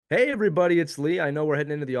Hey everybody, it's Lee. I know we're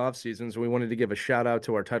heading into the off season, so we wanted to give a shout out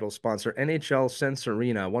to our title sponsor, NHL Sense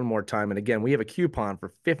Arena, one more time. And again, we have a coupon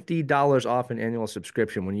for $50 off an annual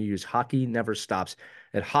subscription when you use Hockey Never Stops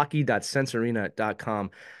at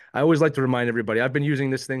hockey.sensearena.com. I always like to remind everybody, I've been using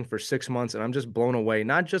this thing for 6 months and I'm just blown away,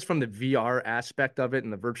 not just from the VR aspect of it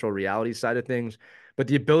and the virtual reality side of things, but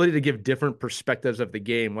the ability to give different perspectives of the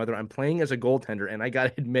game, whether I'm playing as a goaltender. And I got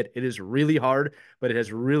to admit, it is really hard, but it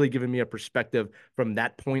has really given me a perspective from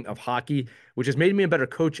that point of hockey, which has made me a better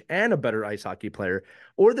coach and a better ice hockey player,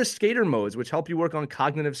 or the skater modes, which help you work on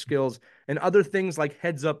cognitive skills and other things like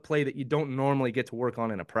heads up play that you don't normally get to work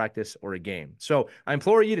on in a practice or a game. So I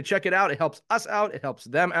implore you to check it out. It helps us out, it helps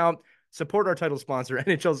them out. Support our title sponsor,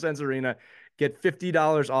 NHL Sense Arena. Get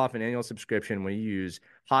 $50 off an annual subscription when you use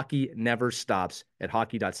Hockey Never Stops at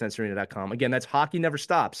hockey.sensearena.com. Again, that's Hockey Never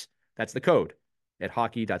Stops. That's the code at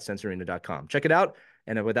hockey.sensearena.com. Check it out.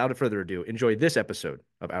 And without further ado, enjoy this episode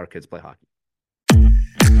of Our Kids Play Hockey.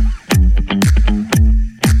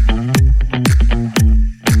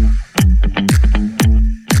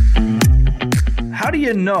 How do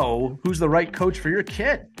you know who's the right coach for your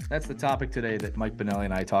kid? That's the topic today that Mike Benelli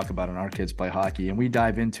and I talk about on Our Kids Play Hockey, and we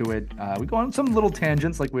dive into it. We go on some little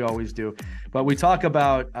tangents like we always do, but we talk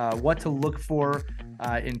about what to look for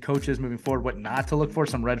in coaches moving forward, what not to look for,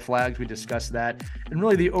 some red flags. We discuss that, and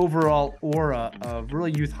really the overall aura of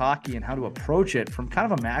really youth hockey and how to approach it from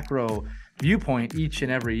kind of a macro viewpoint each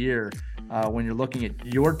and every year. When you're looking at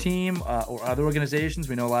your team or other organizations,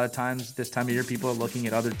 we know a lot of times this time of year people are looking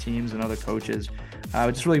at other teams and other coaches. I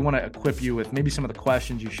just really want to equip you with maybe some of the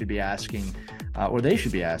questions you should be asking or they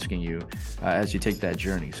should be asking you as you take that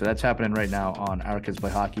journey. So that's happening right now on Our Kids Play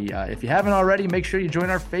Hockey. If you haven't already, make sure you join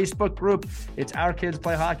our Facebook group. It's Our Kids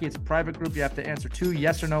Play Hockey. It's a private group. You have to answer 2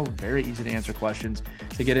 yes or no, very easy to answer questions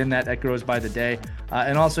to get in that. That grows by the day.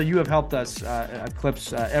 And also you have helped us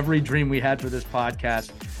eclipse every dream we had for this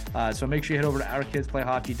podcast. So make sure you head over to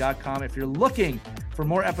ourkidsplayhockey.com. If you're looking for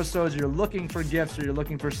more episodes, you're looking for gifts, or you're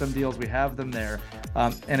looking for some deals, we have them there.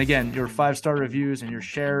 And again, your 5-star reviews and your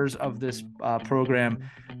shares of this program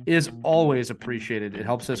is always appreciated. It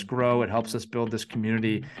helps us grow. It helps us build this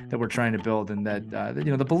community that we're trying to build, and that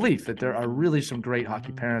the belief that there are really some great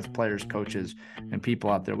hockey parents, players, coaches, and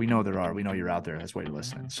people out there. We know there are. We know you're out there. That's why you're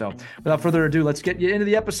listening. So without further ado, let's get you into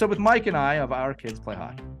the episode with Mike and I of Our Kids Play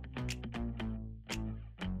Hockey.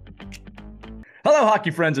 Hello, hockey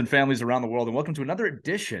friends and families around the world, and welcome to another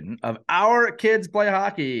edition of Our Kids Play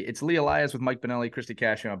Hockey. It's Lee Elias with Mike Benelli. Christy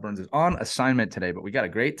Cascio Burns is on assignment today, but we got a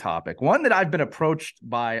great topic, one that I've been approached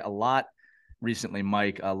by a lot recently,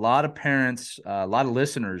 Mike. A lot of parents, a lot of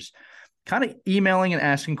listeners kind of emailing and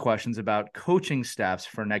asking questions about coaching staffs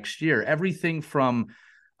for next year. Everything from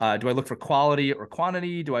do I look for quality or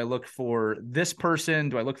quantity? Do I look for this person?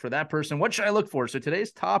 Do I look for that person? What should I look for? So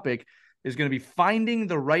today's topic is going to be finding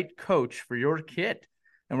the right coach for your kid.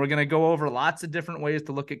 And we're going to go over lots of different ways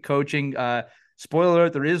to look at coaching. Spoiler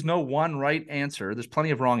alert, there is no one right answer. There's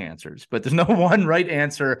plenty of wrong answers, but there's no one right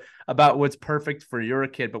answer about what's perfect for your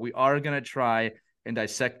kid. But we are going to try and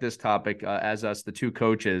dissect this topic as us, the 2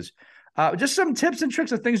 coaches. Just some tips and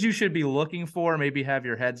tricks of things you should be looking for, maybe have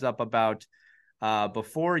your heads up about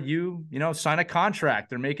before you sign a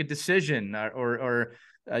contract or make a decision or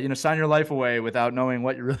sign your life away without knowing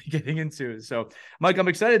what you're really getting into. So, Mike, I'm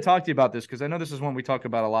excited to talk to you about this because I know this is one we talk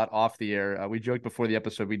about a lot off the air. We joked before the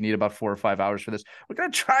episode we'd need about 4 or 5 hours for this. We're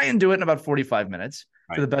going to try and do it in about 45 minutes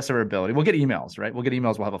to the best of our ability. We'll get emails, right? We'll get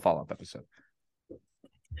emails. We'll have a follow-up episode.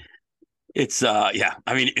 It's yeah.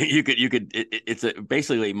 I mean, it's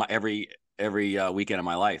basically every weekend of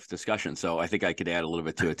my life discussion. So I think I could add a little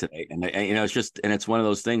bit to it today. And it's one of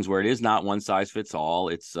those things where it is not one size fits all.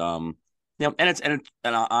 It's and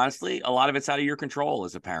honestly, a lot of it's out of your control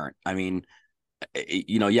as a parent. I mean,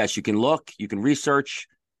 yes, you can look, you can research,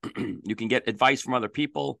 you can get advice from other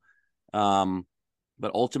people,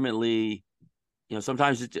 but ultimately,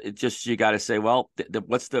 sometimes it just you got to say, well,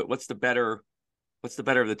 what's the better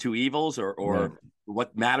of the 2 evils, or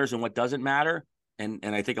what matters and what doesn't matter. And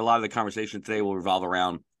I think a lot of the conversation today will revolve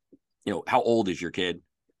around, how old is your kid,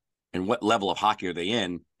 and what level of hockey are they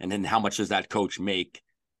in, and then how much does that coach make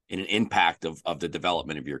in an impact of the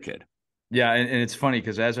development of your kid. Yeah, and it's funny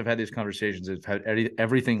because as I've had these conversations, I've had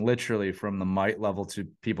everything literally from the mite level to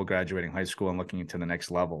people graduating high school and looking into the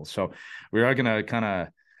next level. So we are going to kind of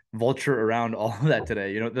vulture around all of that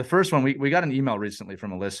today. The first one, we got an email recently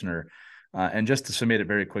from a listener, and just to submit it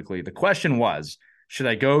very quickly, the question was, should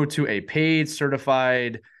I go to a paid,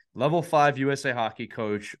 certified, level 5 USA hockey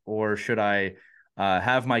coach, or should I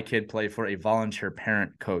have my kid play for a volunteer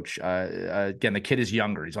parent coach? Again, the kid is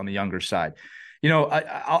younger. He's on the younger side.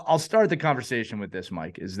 I'll start the conversation with this,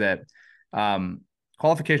 Mike, is that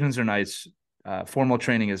qualifications are nice. Formal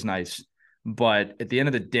training is nice. But at the end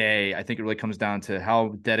of the day, I think it really comes down to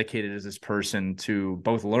how dedicated is this person to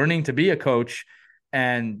both learning to be a coach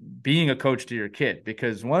and being a coach to your kid.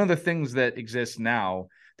 Because one of the things that exists now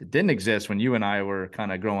that didn't exist when you and I were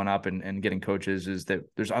kind of growing up and getting coaches is that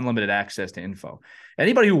there's unlimited access to info.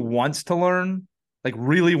 Anybody who wants to learn, like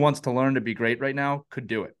really wants to learn to be great right now, could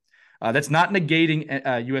do it. That's not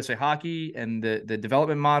negating USA Hockey and the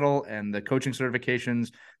development model and the coaching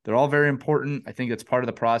certifications. They're all very important. I think that's part of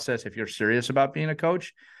the process if you're serious about being a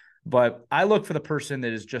coach. But I look for the person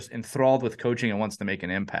that is just enthralled with coaching and wants to make an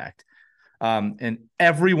impact. And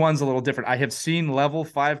everyone's a little different. I have seen level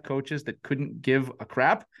 5 coaches that couldn't give a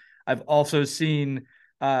crap. I've also seen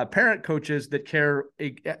parent coaches that care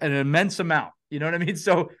an immense amount. You know what I mean?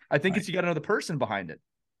 So I think it's you got to know the person behind it.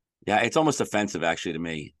 Yeah, it's almost offensive actually to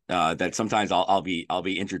me that sometimes I'll be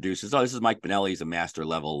introduced as, oh, this is Mike Benelli. He's a master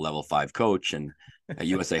level 5 coach and at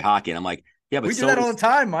USA Hockey, and I'm like, yeah, but we do that all the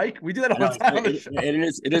time, Mike. We do that all the time on the show.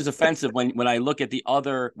 It is offensive when I look at the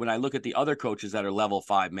other coaches that are level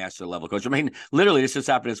 5 master level coach. I mean, literally, this just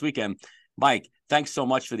happened this weekend. Mike, thanks so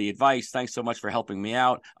much for the advice. Thanks so much for helping me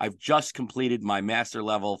out. I've just completed my master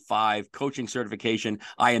level 5 coaching certification.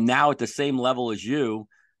 I am now at the same level as you.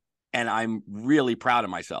 And I'm really proud of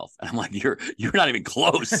myself. And I'm like, you're not even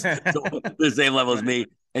close to the same level as me.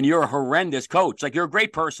 And you're a horrendous coach. Like, you're a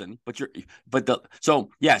great person,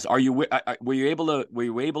 so yes. Were you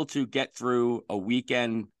able to get through a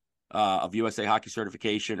weekend of USA Hockey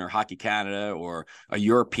certification or Hockey Canada or a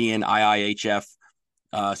European IIHF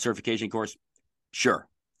certification course? Sure.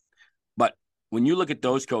 But when you look at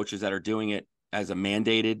those coaches that are doing it as a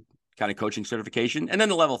mandated kind of coaching certification, and then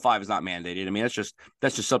the level 5 is not mandated. I mean, that's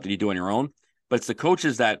just something you do on your own. But it's the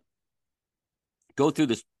coaches that go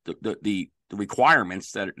through the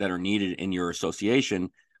requirements that are needed in your association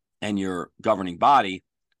and your governing body.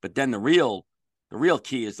 But then the real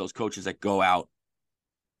key is those coaches that go out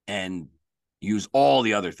and use all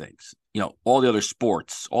the other things, all the other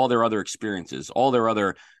sports, all their other experiences, all their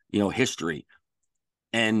other, history,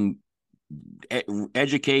 and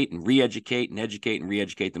educate and re-educate and educate and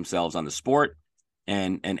re-educate themselves on the sport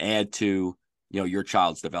and add to your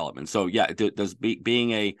child's development. So yeah, does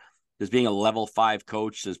being a level 5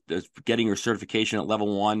 coach, does getting your certification at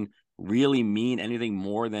level 1 really mean anything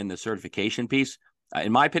more than the certification piece?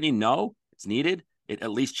 In my opinion, no. It's needed. It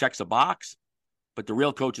at least checks a box. But the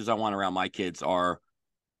real coaches I want around my kids are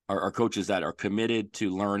coaches that are committed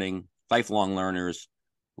to learning, lifelong learners,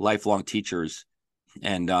 lifelong teachers,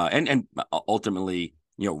 and ultimately,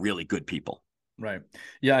 really good people. Right.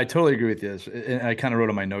 Yeah, I totally agree with this. And I kind of wrote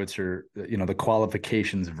on my notes here, the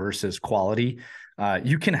qualifications versus quality.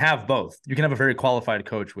 You can have both. You can have a very qualified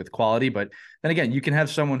coach with quality, but then again, you can have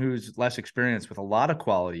someone who's less experienced with a lot of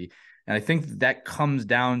quality. And I think that comes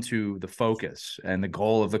down to the focus and the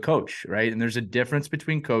goal of the coach, right? And there's a difference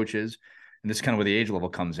between coaches, and this is kind of where the age level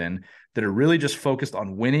comes in, that are really just focused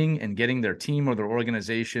on winning and getting their team or their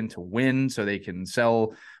organization to win so they can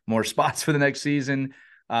sell more spots for the next season,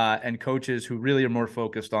 and coaches who really are more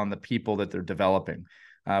focused on the people that they're developing.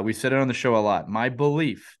 We said it on the show a lot. My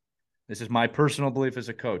belief, this is my personal belief as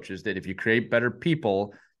a coach, is that if you create better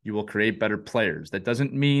people, you will create better players. That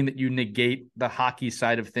doesn't mean that you negate the hockey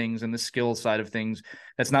side of things and the skill side of things.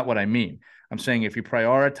 That's not what I mean. I'm saying if you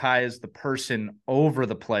prioritize the person over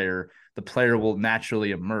the player will naturally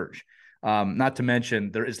emerge. Not to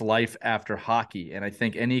mention there is life after hockey. And I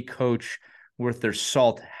think any coach worth their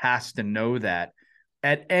salt has to know that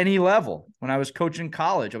at any level. When I was coaching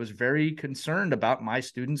college, I was very concerned about my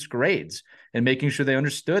students' grades and making sure they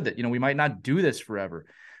understood that, we might not do this forever.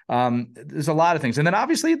 There's a lot of things. And then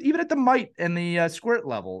obviously, even at the mite and the squirt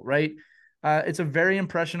level, right? It's a very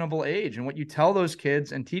impressionable age. And what you tell those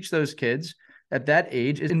kids and teach those kids at that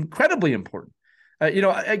age is incredibly important.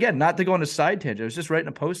 Again, not to go on a side tangent, I was just writing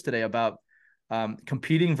a post today about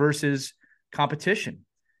competing versus competition,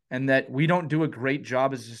 and that we don't do a great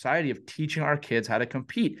job as a society of teaching our kids how to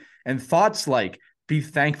compete. And thoughts like, be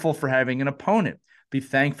thankful for having an opponent, be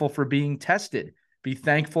thankful for being tested, be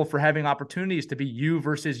thankful for having opportunities to be you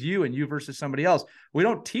versus you and you versus somebody else. We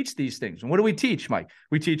don't teach these things. And what do we teach, Mike?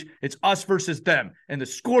 We teach it's us versus them, and the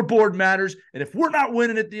scoreboard matters. And if we're not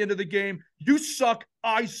winning at the end of the game, you suck,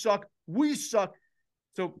 I suck, we suck.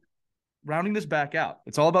 So rounding this back out,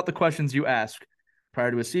 it's all about the questions you ask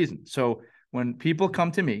prior to a season. So when people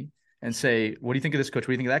come to me and say, what do you think of this coach? What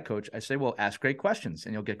do you think of that coach? I say, well, ask great questions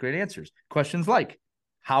and you'll get great answers. Questions like,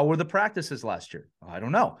 how were the practices last year? I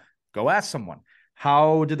don't know. Go ask someone.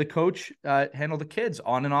 How did the coach handle the kids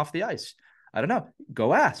on and off the ice? I don't know.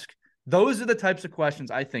 Go ask. those are the types of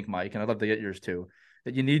questions I think, Mike, and I'd love to get yours too,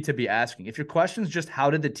 that you need to be asking. If your question's just how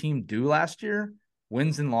did the team do last year,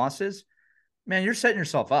 wins and losses, man, you're setting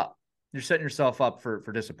yourself up. You're setting yourself up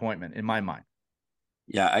for disappointment in my mind.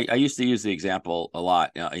 Yeah, I used to use the example a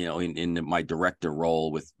lot, in my director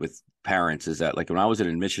role with parents, is that like when I was an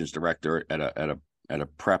admissions director at a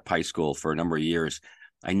prep high school for a number of years,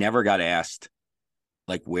 I never got asked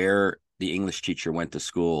like where the English teacher went to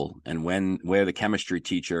school and where the chemistry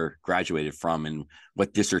teacher graduated from and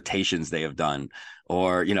what dissertations they have done,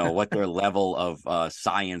 or what their level of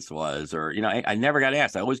science was, or I never got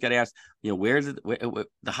asked. I always got asked, where's the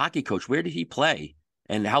hockey coach, where did he play?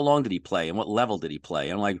 And how long did he play? And what level did he play?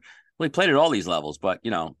 And I'm like, well, he played at all these levels, but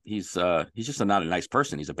he's just not a nice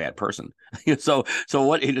person. He's a bad person. So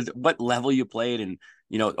what level you played, and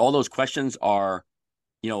all those questions are,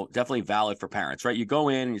 definitely valid for parents, right? You go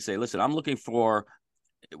in and you say, listen, I'm looking for,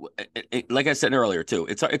 like I said earlier too,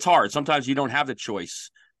 it's hard. Sometimes you don't have the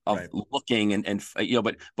choice of Right. looking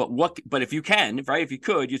but if you can, right? If you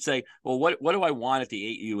could, you'd say, well, what do I want at the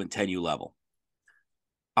 8U and 10U level?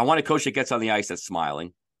 I want a coach that gets on the ice that's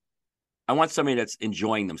smiling. I want somebody that's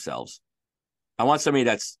enjoying themselves. I want somebody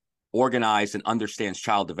that's organized and understands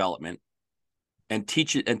child development and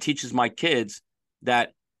teaches my kids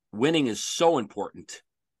that winning is so important,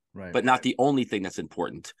 Right. but not the only thing that's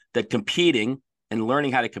important. That competing and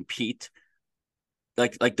learning how to compete,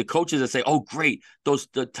 like the coaches that say, "Oh, great,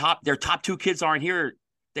 their top two kids aren't here.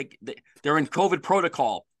 They're in COVID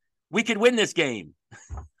protocol. We could win this game."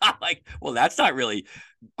 I'm like, well, that's not really.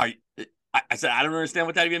 I said, I don't understand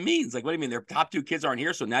what that even means. Like, what do you mean? Their top two kids aren't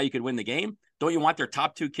here, so now you could win the game? Don't you want their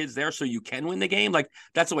top two kids there so you can win the game? Like,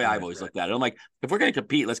 that's the way I've always looked at it. I'm like, if we're going to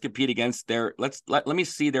compete, let's compete against let me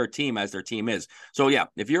see their team as their team is. So yeah,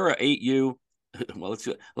 if you're an 8U,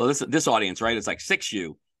 this audience, right? It's like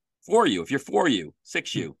 6U, 4U. If you're 4U,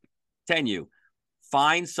 6U, 10U,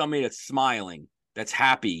 find somebody that's smiling, that's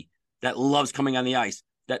happy, that loves coming on the ice,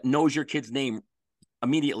 that knows your kid's name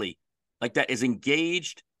immediately, like that is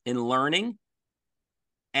engaged in learning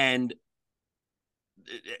and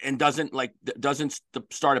doesn't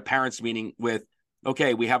start a parents meeting with,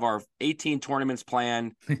 okay, we have our 18 tournaments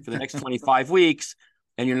planned for the next 25 weeks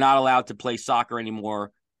and you're not allowed to play soccer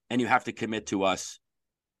anymore and you have to commit to us.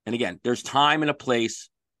 And again, there's time and a place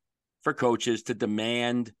for coaches to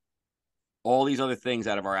demand all these other things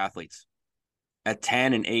out of our athletes. At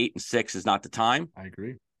 10 and 8 and 6 is not the time. I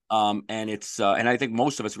agree. And it's and I think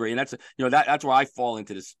most of us agree, and that's that's where I fall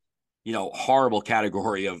into this horrible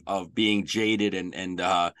category of being jaded and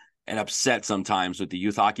upset sometimes with the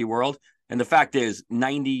youth hockey world. And the fact is,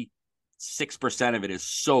 96% of it is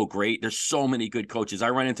so great. There's so many good coaches. I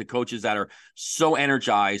run into coaches that are so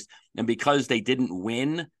energized, and because they didn't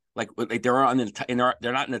win, like they're not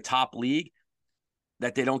in the top league,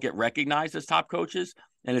 that they don't get recognized as top coaches.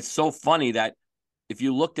 And it's so funny that if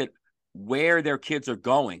you looked at where their kids are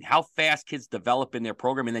going, how fast kids develop in their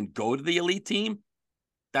program and then go to the elite team,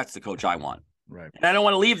 that's the coach I want. Right. And I don't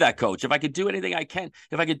want to leave that coach. If I could do anything I can,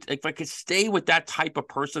 if I could stay with that type of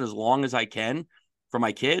person as long as I can for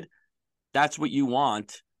my kid, that's what you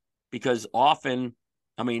want. Because often,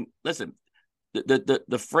 I mean, listen,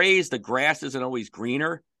 the phrase "the grass isn't always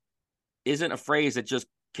greener" isn't a phrase that just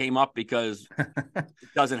came up because it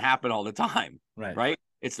doesn't happen all the time. Right.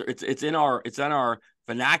 It's in our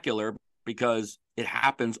vernacular because it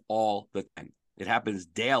happens all the time. It happens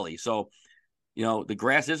daily. So, the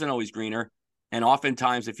grass isn't always greener. And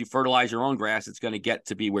oftentimes, if you fertilize your own grass, it's going to get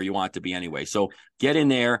to be where you want it to be anyway. So get in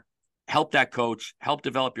there, help that coach, help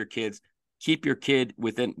develop your kids, keep your kid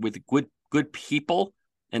with good people.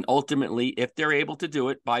 And ultimately, if they're able to do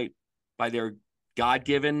it by their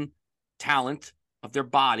God-given talent of their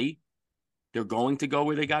body, they're going to go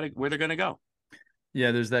where they're going to go.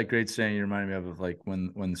 Yeah, there's that great saying you reminded me of like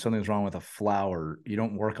when something's wrong with a flower, you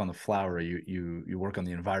don't work on the flower, you work on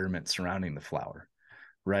the environment surrounding the flower,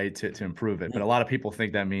 right? To improve it. But a lot of people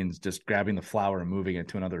think that means just grabbing the flower and moving it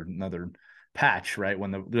to another patch, right?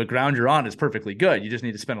 When the ground you're on is perfectly good. You just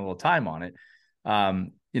need to spend a little time on it.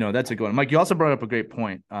 That's a good one. Mike, you also brought up a great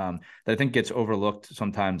point that I think gets overlooked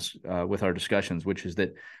sometimes with our discussions, which is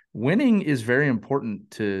that winning is very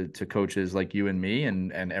important to coaches like you and me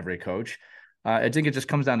and every coach. I think it just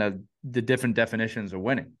comes down to the different definitions of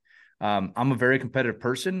winning. I'm a very competitive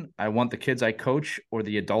person. I want the kids I coach or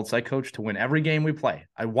the adults I coach to win every game we play.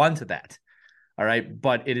 I want that. All right.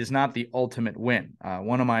 But it is not the ultimate win.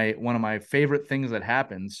 One of my favorite things that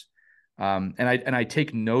happens, and I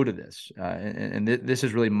take note of this, and this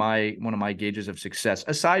is really one of my gauges of success,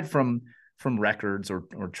 aside from records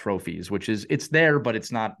or trophies, which is it's there, but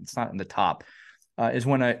it's not in the top, is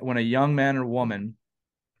when a young man or woman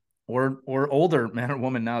or older man or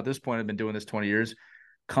woman now at this point, I've been doing this 20 years,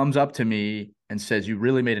 comes up to me and says, "You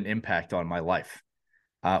really made an impact on my life,"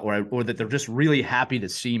 or that they're just really happy to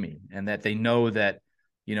see me and that they know that,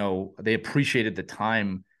 they appreciated the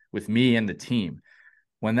time with me and the team.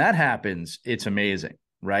 When that happens, it's amazing,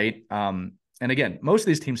 right? And again, most of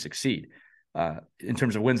these teams succeed in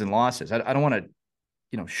terms of wins and losses. I don't want to,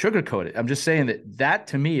 sugarcoat it. I'm just saying that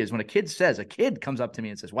to me is when a kid comes up to me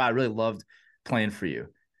and says, "Wow, I really loved playing for you."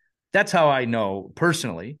 That's how I know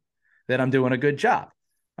personally that I'm doing a good job.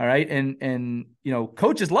 All right. And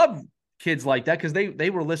coaches love kids like that because they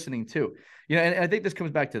were listening too. And I think this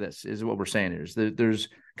comes back to this is what we're saying here is there's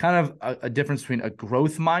kind of a difference between a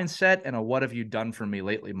growth mindset and a what have you done for me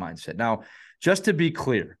lately mindset. Now, just to be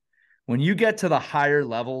clear, when you get to the higher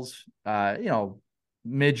levels,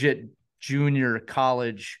 midget, junior,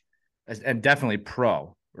 college, and definitely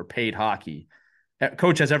pro or paid hockey,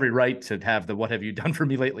 coach has every right to have the what have you done for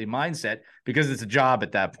me lately mindset because it's a job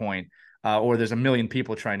at that point, or there's a million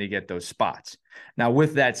people trying to get those spots. Now,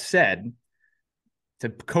 with that said, to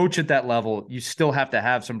coach at that level, you still have to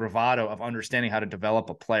have some bravado of understanding how to develop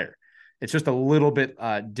a player. It's just a little bit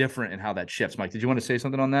different in how that shifts. Mike, did you want to say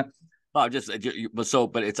something on that? But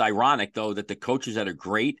it's ironic though that the coaches that are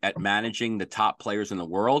great at managing the top players in the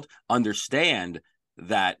world understand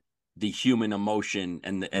that the human emotion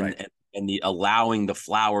and the allowing the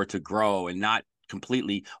flower to grow and not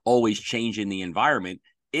completely always changing the environment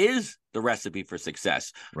is the recipe for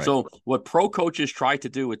success. Right. So what pro coaches try to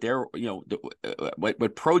do with their,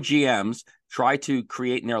 what pro GMs try to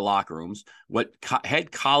create in their locker rooms, what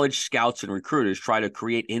head college scouts and recruiters try to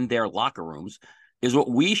create in their locker rooms is what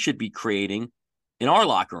we should be creating in our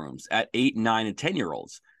locker rooms at 8, 9, and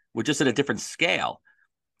 10-year-olds. We're just at a different scale.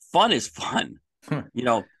 Fun is fun.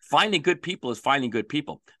 Finding good people is finding good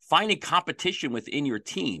people. Finding competition within your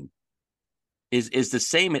team is the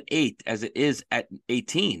same at 8 as it is at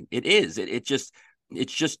 18. It is. It's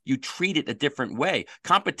just you treat it a different way.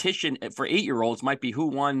 Competition for 8-year-olds might be who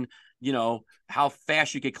won, how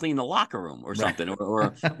fast you could clean the locker room or something,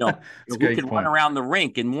 or who could run around the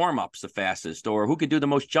rink in warm-ups the fastest, or who could do the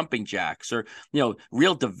most jumping jacks, or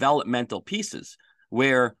real developmental pieces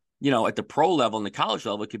where at the pro level and the college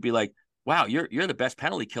level it could be like, wow, you're the best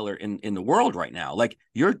penalty killer in the world right now. Like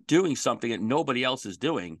you're doing something that nobody else is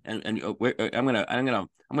doing, and I'm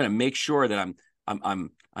gonna make sure that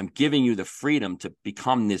I'm giving you the freedom to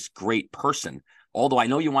become this great person. Although I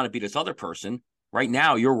know you want to be this other person, right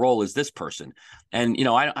now your role is this person. And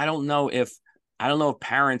I don't know if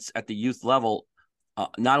parents at the youth level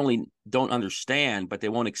not only don't understand, but they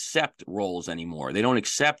won't accept roles anymore. They don't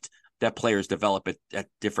accept that players develop at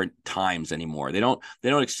different times anymore. They don't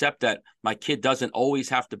accept that my kid doesn't always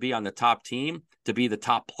have to be on the top team to be the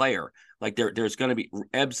top player. Like there's going to be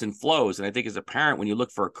ebbs and flows. And I think as a parent, when you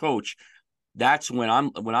look for a coach, that's when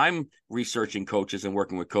I'm researching coaches and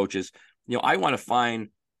working with coaches, I want to find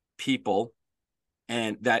people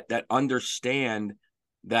and that understand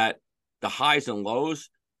that the highs and lows,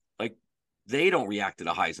 like they don't react to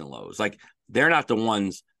the highs and lows. Like they're not the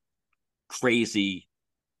ones crazy.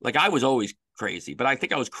 Like I was always crazy, but I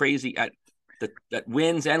think I was crazy at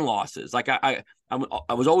wins and losses. Like I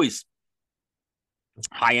was always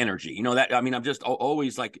high energy. I'm just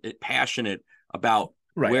always like passionate about.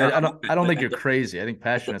 Right. I don't think you're crazy. I think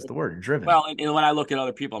passionate is the word. You're driven. Well, and when I look at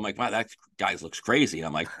other people, I'm like, wow, that guy looks crazy. And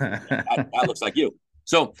I'm like, that looks like you.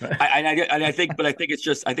 So I think it's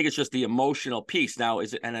just the emotional piece now.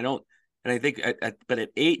 But at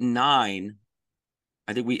 8 and 9.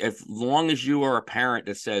 I think as long as you are a parent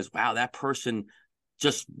that says, wow, that person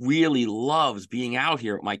just really loves being out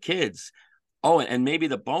here with my kids. Oh, and maybe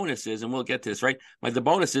the bonus is, and we'll get to this, right? The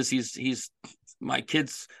bonus is he's my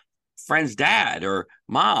kid's friend's dad or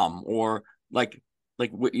mom, or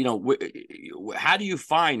how do you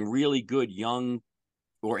find really good young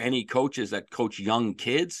or any coaches that coach young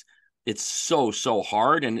kids? It's so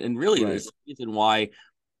hard. And really there's a reason why,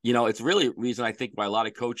 it's really a reason I think why a lot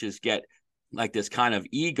of coaches get like this kind of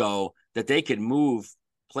ego that they can move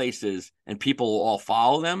places and people will all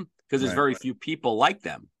follow them because there's very few people like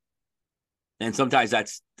them. And sometimes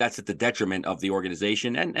that's at the detriment of the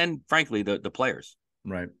organization and frankly, the players.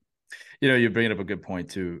 Right. You're bringing up a good point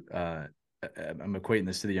too. I'm equating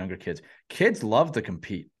this to the younger kids. Kids love to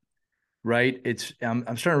compete, right? I'm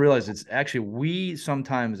starting to realize it's actually, we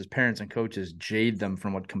sometimes as parents and coaches jade them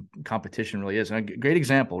from what competition really is. And a great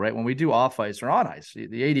example, right? When we do off ice or on ice, the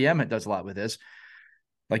ADM does a lot with this.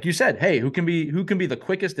 Like you said, hey, who can be the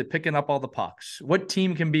quickest at picking up all the pucks? What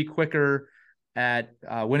team can be quicker at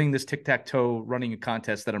winning this tic-tac-toe running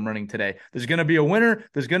contest that I'm running today? There's going to be a winner.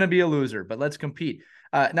 There's going to be a loser, but let's compete.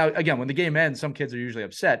 Now, again, when the game ends, some kids are usually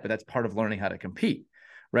upset, but that's part of learning how to compete,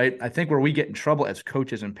 right? I think where we get in trouble as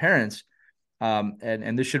coaches and parents,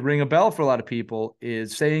 and this should ring a bell for a lot of people,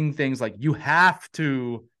 is saying things like, you have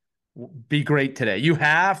to be great today. You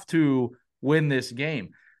have to win this game.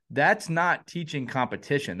 That's not teaching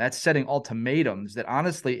competition. That's setting ultimatums that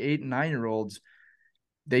honestly, 8 and 9-year-olds,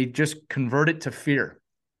 they just convert it to fear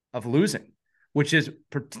of losing, which is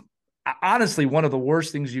honestly one of the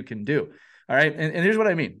worst things you can do. All right. And here's what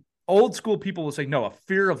I mean. Old school people will say, no, a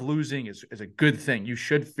fear of losing is a good thing. You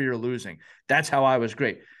should fear losing. That's how I was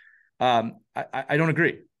great. I don't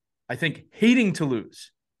agree. I think hating to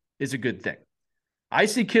lose is a good thing. I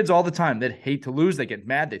see kids all the time that hate to lose. They get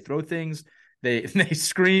mad. They throw things. They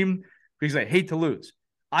scream because they hate to lose.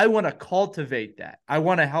 I want to cultivate that. I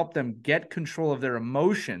want to help them get control of their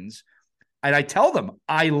emotions. And I tell them,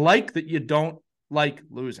 I like that you don't like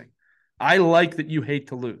losing. I like that you hate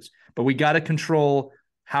to lose, but we got to control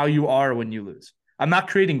how you are when you lose. I'm not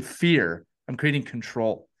creating fear. I'm creating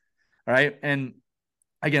control. All right. And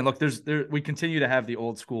again, look, we continue to have the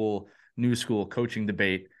old school, new school coaching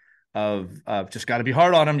debate of just got to be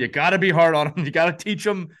hard on them. You got to be hard on them. You got to teach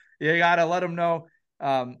them. You got to let them know.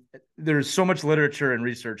 There's so much literature and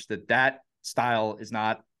research that style is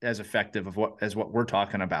not as effective as what we're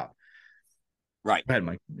talking about. Right. Go ahead,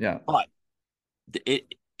 Mike. Yeah. But it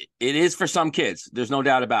is for some kids. There's no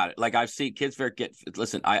doubt about it. Like I've seen kids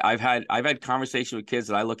listen, I've had conversations with kids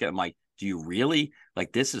that I look at them like, do you really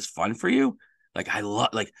like this is fun for you? Like I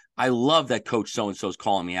love that coach so-and-so is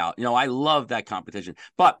calling me out. I love that competition.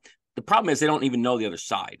 But the problem is they don't even know the other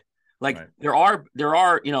side. Like right. there are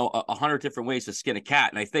 100 different ways to skin a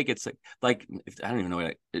cat, and I think it's like I don't even know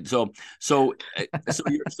what. So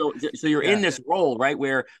you're in this role, right,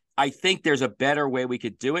 where I think there's a better way we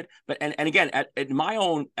could do it. But and again, at my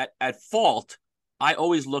own at fault, I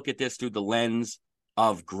always look at this through the lens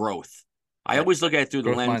of growth. I always look at it through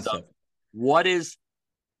the lens mindset. Of what is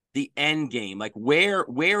the end game, like where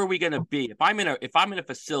are we going to be? If I'm in a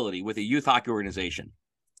facility with a youth hockey organization,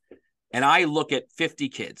 and I look at 50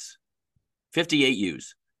 kids. 58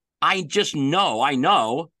 U's. I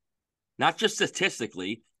know, not just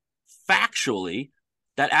statistically, factually,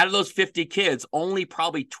 that out of those 50 kids, only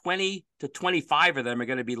probably 20 to 25 of them are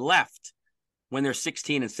going to be left when they're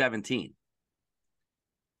 16 and 17.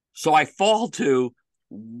 So I fall to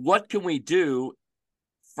what can we do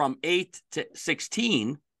from 8 to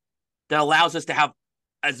 16 that allows us to have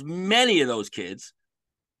as many of those kids,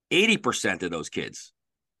 80% of those kids,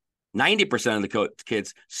 90% of the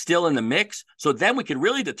kids still in the mix. So then we could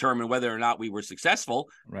really determine whether or not we were successful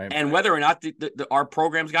and whether or not our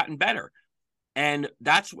program's gotten better. And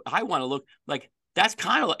that's, I want to look like, that's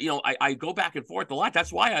kind of, I go back and forth a lot.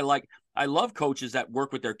 That's why I love coaches that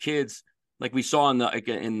work with their kids. Like we saw in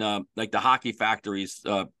the Hockey Factories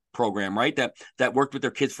program, right? That worked with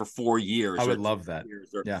their kids for 4 years. I would love that.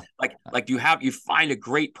 Like you find a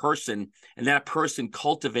great person and that person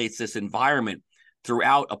cultivates this environment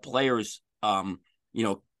throughout a player's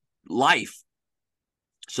life,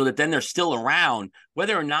 so that then they're still around,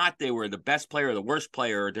 whether or not they were the best player or the worst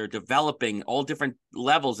player. They're developing all different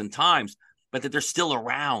levels and times, but that they're still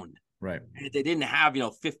around. Right. And they didn't have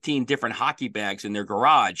 15 different hockey bags in their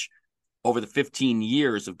garage over the 15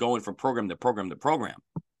 years of going from program to program to program.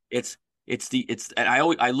 And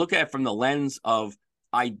I look at it from the lens of,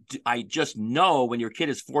 I just know when your kid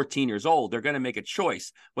is 14 years old, they're going to make a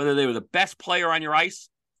choice. Whether they were the best player on your ice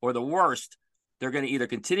or the worst, they're going to either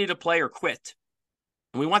continue to play or quit.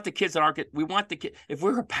 And we want the kids that aren't, if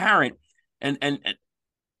we're a parent and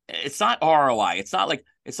it's not ROI. It's not like,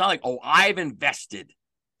 oh, I've invested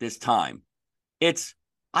this time.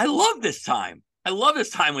 I love this time. I love this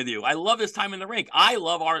time with you. I love this time in the rink. I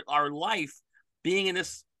love our life being in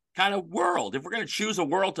this kind of world. If we're going to choose a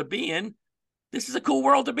world to be in, this is a cool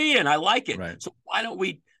world to be in. I like it. Right. So why don't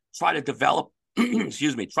we try to develop,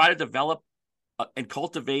 and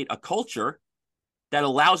cultivate a culture that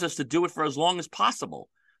allows us to do it for as long as possible.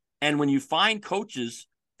 And when you find coaches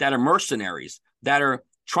that are mercenaries, that are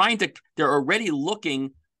they're already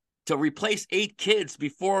looking to replace 8 kids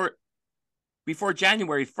before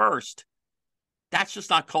January 1st, that's just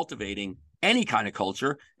not cultivating any kind of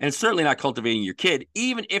culture. And it's certainly not cultivating your kid,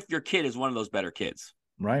 even if your kid is one of those better kids.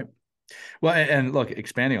 Right. Well, and look,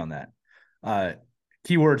 expanding on that,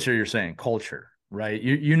 key words here, you're saying culture, right?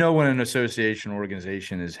 You know, when an association or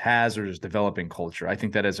organization has or is developing culture, I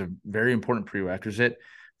think that is a very important prerequisite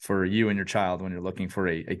for you and your child when you're looking for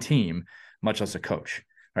a team, much less a coach,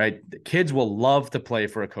 right? The kids will love to play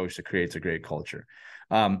for a coach that creates a great culture.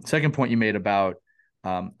 Second point you made about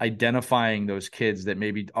identifying those kids that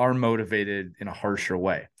maybe are motivated in a harsher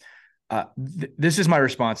way. This is my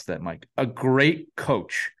response to that, Mike. A great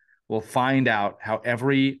coach will find out how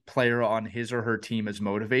every player on his or her team is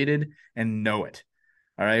motivated and know it.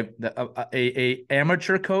 All right. A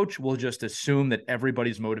amateur coach will just assume that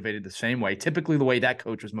everybody's motivated the same way, typically the way that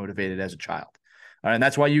coach was motivated as a child. All right, and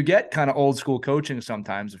that's why you get kind of old school coaching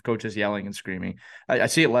sometimes of coaches yelling and screaming. I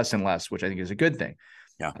see it less and less, which I think is a good thing.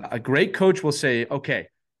 Yeah. A great coach will say, okay,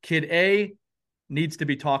 kid A needs to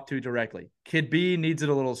be talked to directly. Kid B needs it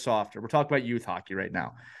a little softer. We're talking about youth hockey right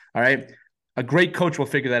now. All right. A great coach will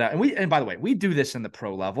figure that out. And by the way, we do this in the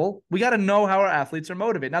pro level. We got to know how our athletes are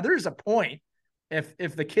motivated. Now, there's a point if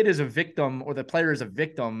the kid is a victim or the player is a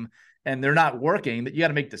victim and they're not working, that you got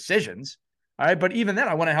to make decisions. All right. But even then,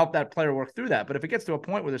 I want to help that player work through that. But if it gets to a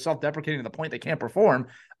point where they're self-deprecating to the point they can't perform,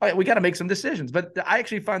 all right, we got to make some decisions. But I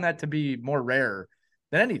actually find that to be more rare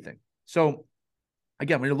than anything. So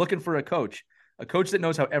again, when you're looking for a coach that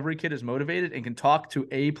knows how every kid is motivated and can talk to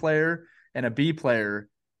a player and a B player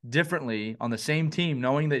differently on the same team,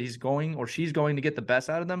 knowing that he's going or she's going to get the best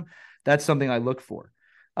out of them, that's something I look for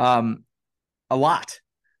a lot,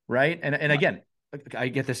 right? And again, I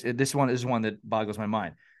get this. This one is one that boggles my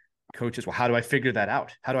mind. Coaches, well, how do I figure that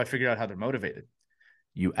out? How do I figure out how they're motivated?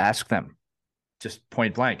 You ask them, just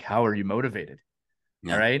point blank, how are you motivated?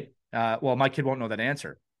 Yeah. All right. Well, my kid won't know that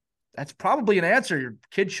answer. That's probably an answer your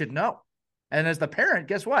kid should know. And as the parent,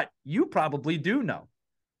 guess what? You probably do know.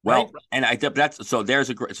 Well, right? And so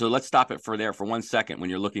let's stop it for 1 second. When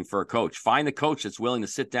you're looking for a coach, find a coach that's willing to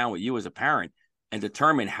sit down with you as a parent and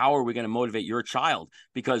determine how are we going to motivate your child.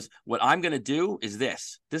 Because what I'm going to do is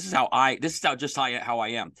this is how I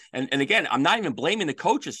am. And again, I'm not even blaming the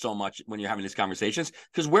coaches so much when you're having these conversations,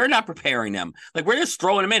 because we're not preparing them. Like, we're just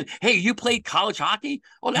throwing them in. Hey, you played college hockey?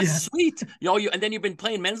 Oh, that's sweet. And then you've been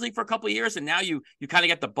playing men's league for a couple of years, and now you kind of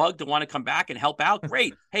get the bug to want to come back and help out.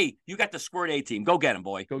 Great. Hey, you got the Squirt A team. Go get him,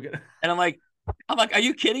 boy. Go get him. And I'm like, are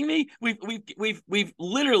you kidding me? We've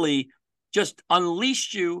literally just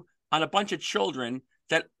unleashed you on a bunch of children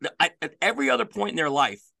that at every other point in their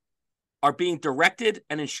life are being directed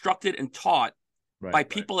and instructed and taught by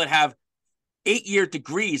people that have 8-year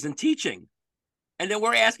degrees in teaching. And then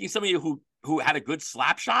we're asking some of you who had a good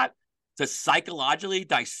slap shot to psychologically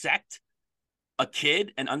dissect a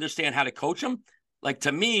kid and understand how to coach them. Like,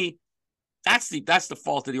 to me, that's the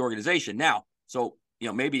fault of the organization. Now, so,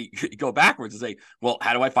 maybe you go backwards and say, well,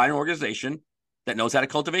 how do I find an organization that knows how to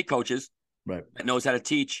cultivate coaches, that knows how to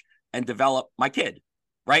teach and develop my kid,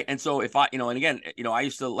 right? And so if I, and again, I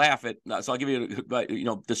used to laugh at, so I'll give you,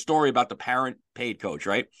 the story about the parent paid coach,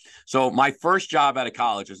 right? So my first job out of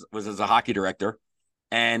college was as a hockey director,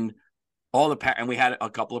 and and we had a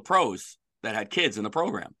couple of pros that had kids in the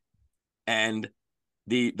program, and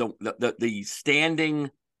the standing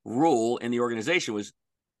rule in the organization was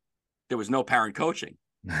there was no parent coaching,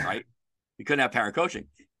 right? You couldn't have parent coaching.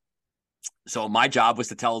 So my job was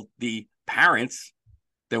to tell the parents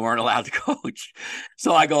they weren't allowed to coach.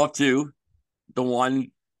 So I go up to the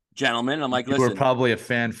one gentleman. I'm like, listen. You were probably a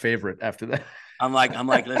fan favorite after that. I'm like,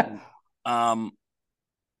 listen,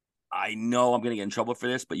 I know I'm going to get in trouble for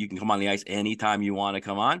this, but you can come on the ice anytime you want to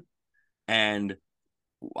come on, and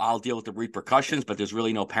I'll deal with the repercussions, but there's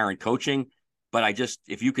really no parent coaching. But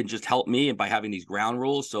if you can just help me and by having these ground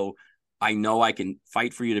rules, so I know I can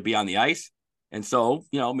fight for you to be on the ice. And so,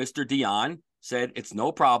 Mr. Dion said, it's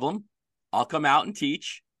no problem. I'll come out and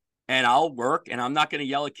teach, and I'll work, and I'm not going to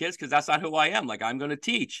yell at kids because that's not who I am. Like, I'm going to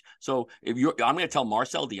teach. So I'm going to tell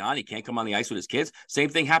Marcel Dion he can't come on the ice with his kids. Same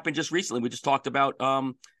thing happened just recently. We just talked about,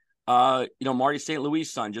 Marty St. Louis'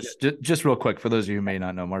 son. Just real quick, for those of you who may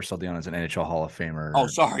not know, Marcel Dion is an NHL Hall of Famer. Oh,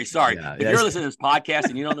 sorry. Yeah, if you're listening to this podcast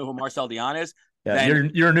and you don't know who Marcel Dion is, then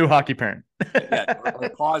you're a new hockey parent.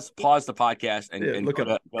 Pause the podcast and look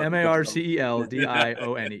up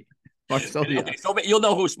Marceldione. Marcel Dion. Okay, so you'll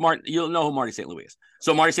know who Marty St. Louis is.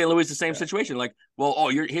 So Marty St. Louis is the same situation. Like, well,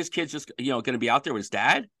 his kid's just going to be out there with his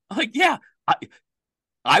dad. I'm like, yeah,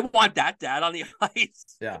 I want that dad on the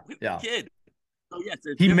ice. With the kid. So yes,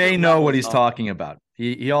 he may know what he's talking about.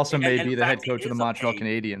 He also may be the head coach of the Montreal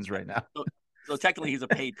Canadiens right now. So technically, he's a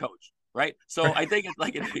paid coach, right? So I think it's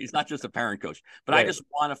like he's not just a parent coach, but I just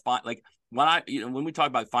want to find, like, when we talk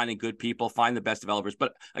about finding good people, find the best developers.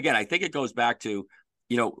 But again, I think it goes back to,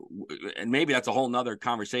 and maybe that's a whole nother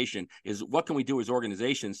conversation, is what can we do as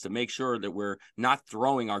organizations to make sure that we're not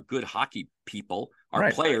throwing our good hockey people,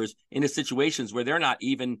 our players, into situations where they're not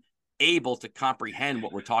even able to comprehend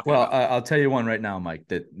what we're talking about. Well, I'll tell you one right now, Mike,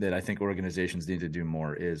 that I think organizations need to do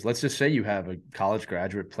more is, let's just say you have a college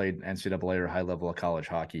graduate played NCAA or high level of college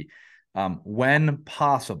hockey. When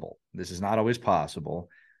possible, this is not always possible,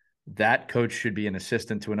 that coach should be an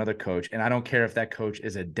assistant to another coach. And I don't care if that coach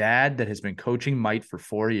is a dad that has been coaching Mike for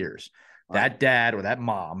 4 years. Right. That dad or that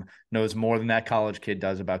mom knows more than that college kid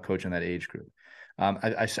does about coaching that age group.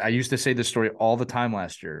 I used to say this story all the time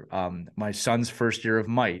last year. My son's first year of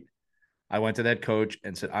Mite, I went to that coach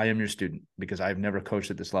and said, I am your student, because I've never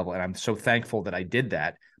coached at this level. And I'm so thankful that I did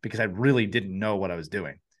that, because I really didn't know what I was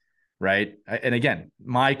doing. Right. And again,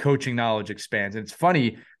 my coaching knowledge expands. And it's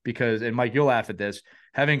funny because, and Mike, you'll laugh at this,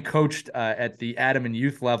 having coached at the Adam and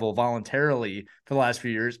youth level voluntarily for the last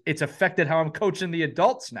few years, it's affected how I'm coaching the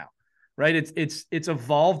adults now. Right. It's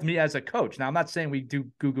evolved me as a coach. Now, I'm not saying we do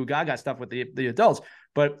goo goo gaga stuff with the adults,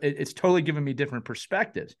 but it's totally given me different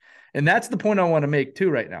perspectives. And that's the point I want to make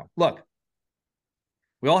too right now. Look,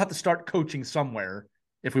 we all have to start coaching somewhere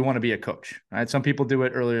if we want to be a coach. Right. Some people do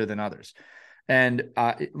it earlier than others. And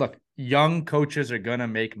look, young coaches are going to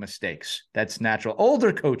make mistakes. That's natural.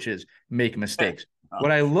 Older coaches make mistakes.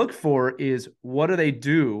 What I look for is, what do they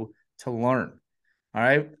do to learn? All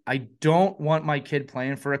right. I don't want my kid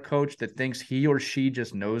playing for a coach that thinks he or she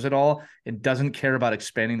just knows it all and doesn't care about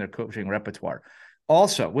expanding their coaching repertoire.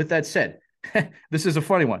 Also, with that said, this is a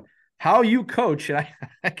funny one. How you coach, and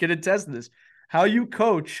I can attest to this, how you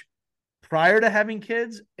coach prior to having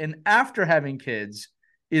kids and after having kids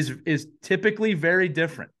is typically very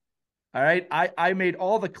different. All right. I made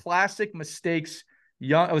all the classic mistakes.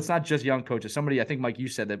 It's not just young coaches. Somebody, I think, Mike, you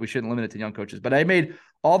said that we shouldn't limit it to young coaches, but I made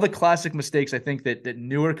all the classic mistakes I think that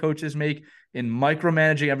newer coaches make in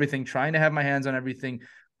micromanaging everything, trying to have my hands on everything,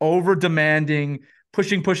 over demanding,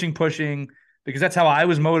 pushing, because that's how I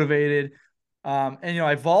was motivated. And,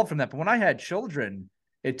 I evolved from that. But when I had children,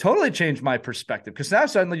 it totally changed my perspective, because now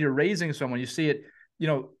suddenly you're raising someone, you see it,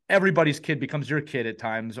 everybody's kid becomes your kid at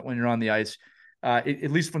times when you're on the ice,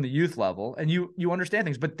 at least from the youth level, and you understand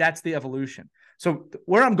things, but that's the evolution. So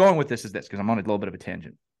where I'm going with this is this, because I'm on a little bit of a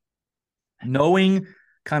tangent. Knowing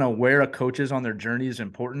kind of where a coach is on their journey is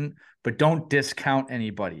important, but don't discount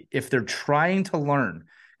anybody. If they're trying to learn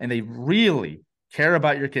and they really care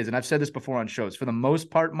about your kids, and I've said this before on shows, for the most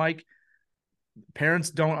part, Mike, parents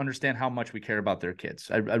don't understand how much we care about their kids.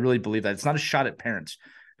 I really believe that. It's not a shot at parents.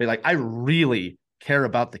 But like, I really care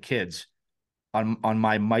about the kids on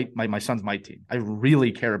my son's Mite team. I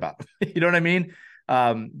really care about them. You know what I mean?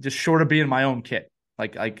 Just short of being my own kid.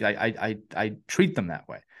 Like I treat them that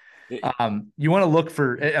way. You want to look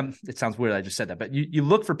for, it sounds weird I just said that, but you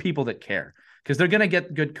look for people that care, because they're going to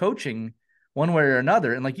get good coaching one way or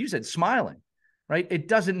another. And like you said, smiling, right? It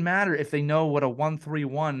doesn't matter if they know what a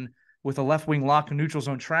 1-3-1 with a left wing lock and neutral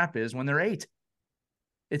zone trap is when they're 8.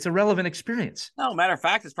 It's a relevant experience. No, matter of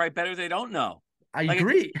fact, it's probably better if they don't know. I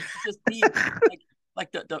agree.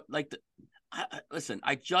 Listen,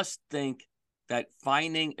 I just think that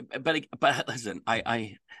finding, but listen,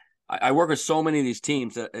 I work with so many of these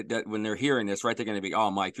teams that when they're hearing this, right, they're going to be,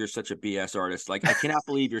 oh, Mike, you're such a BS artist. Like, I cannot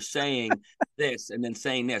believe you're saying this and then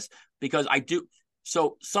saying this, because I do.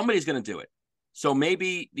 So somebody's going to do it. So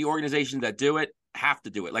maybe the organizations that do it have to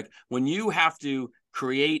do it. Like, when you have to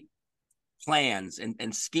create plans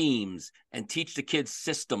and schemes and teach the kids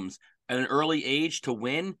systems at an early age to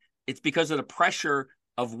win, it's because of the pressure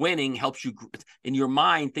of winning helps you in your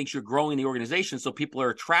mind, thinks you're growing the organization. So people are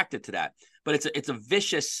attracted to that, but it's a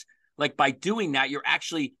vicious, like, by doing that, you're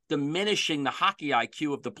actually diminishing the hockey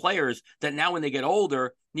IQ of the players that now when they get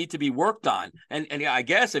older need to be worked on. And I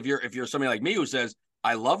guess if you're somebody like me who says,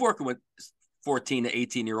 I love working with 14 to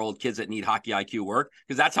 18-year-old kids that need hockey IQ work,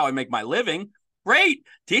 because that's how I make my living. Great.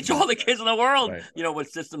 Teach all the kids in the world, right, what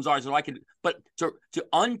systems are. So I can, but to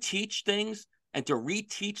unteach things and to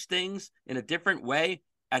reteach things in a different way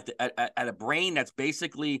at a brain that's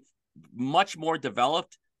basically much more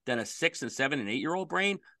developed than a 6 and 7 and 8-year-old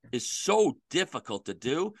brain is so difficult to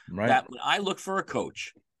do. Right. That when I look for a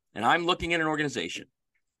coach and I'm looking at an organization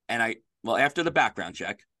and after the background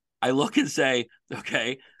check, I look and say,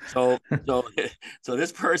 okay, so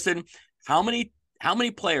this person, how many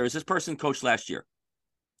players this person coached last year?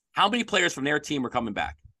 How many players from their team are coming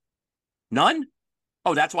back? None?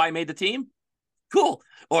 Oh, that's why I made the team? Cool.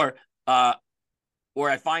 Or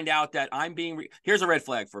I find out that I'm being here's a red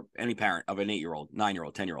flag for any parent of an 8-year-old,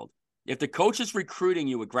 9-year-old, 10-year-old. If the coach is recruiting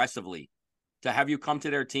you aggressively to have you come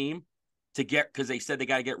to their team because they said they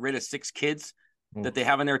got to get rid of 6 kids that they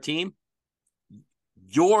have on their team,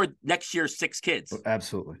 you're next year's 6 kids.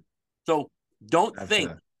 Absolutely. So don't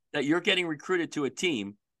think that you're getting recruited to a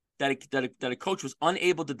team that a coach was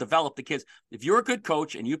unable to develop the kids. If you're a good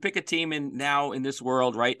coach and you pick a team in this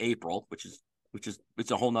world, right, April, which is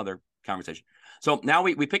it's a whole nother conversation. So now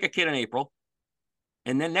we pick a kid in April,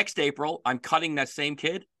 and then next April I'm cutting that same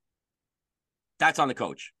kid. That's on the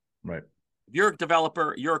coach. Right. If you're a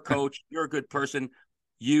developer, you're a coach, you're a good person,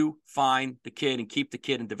 you find the kid and keep the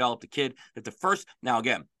kid and develop the kid. That the first, now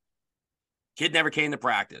again, kid never came to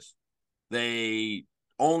practice. They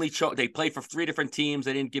they played for 3 different teams.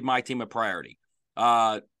 They didn't give my team a priority.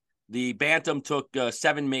 The Bantam took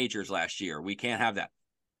 7 majors last year. We can't have that.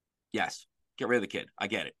 Yes, get rid of the kid. I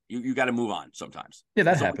get it. You got to move on sometimes. Yeah,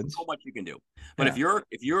 that happens. So much you can do. But if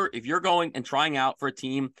you're going and trying out for a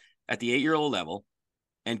team at the 8-year-old level,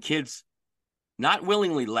 and kids not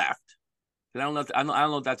willingly left, I don't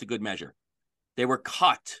know if that's a good measure. They were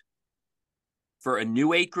cut for a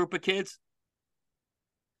new 8 group of kids.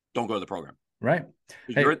 Don't go to the program. Right.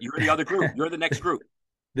 Hey. You're the other group. You're the next group.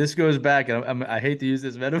 This goes back, and I hate to use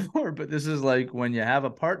this metaphor, but this is like when you have a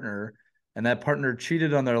partner and that partner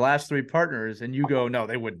cheated on their last 3 partners, and you go, no,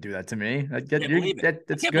 they wouldn't do that to me. That's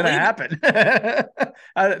going to happen.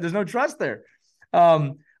 There's no trust there.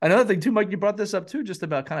 Another thing too, Mike, you brought this up too, just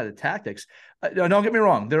about kind of the tactics. Don't get me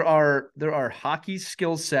wrong. There are hockey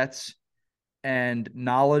skill sets and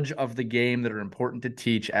knowledge of the game that are important to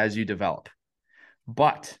teach as you develop.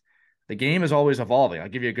 But the game is always evolving. I'll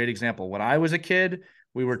give you a great example. When I was a kid,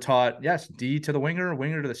 we were taught, yes, D to the winger,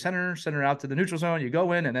 winger to the center out to the neutral zone. You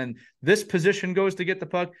go in, and then this position goes to get the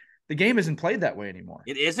puck. The game isn't played that way anymore.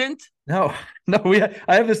 It isn't? No.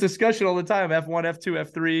 I have this discussion all the time, F1,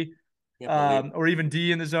 F2, F3, or even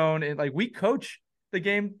D in the zone. And like, we coach the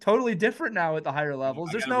game totally different now at the higher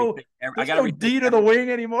levels. There's no D to the wing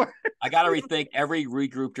anymore. I got to rethink every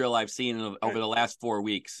regroup drill I've seen over the last 4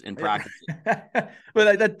 weeks in practice.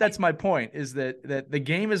 But that's my point, is that the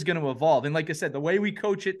game is going to evolve. And like I said, the way we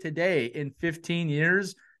coach it today in 15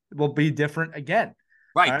 years will be different again.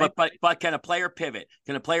 Right. But can a player pivot?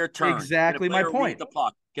 Can a player turn? Exactly my point. Read the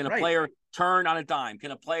puck? Can a player turn on a dime?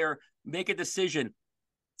 Can a player make a decision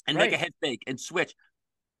and make a head fake and switch?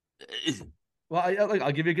 Well,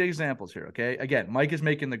 I'll give you good examples here, okay? Again, Mike is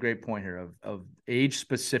making the great point here of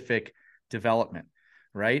age-specific development,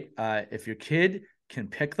 right? If your kid can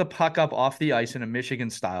pick the puck up off the ice in a Michigan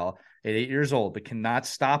style at 8 years old, but cannot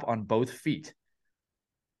stop on both feet,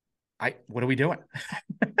 what are we doing?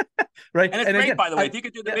 Right? And it's great, again, by the way, if you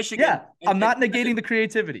could do the Michigan. Yeah, I'm not negating the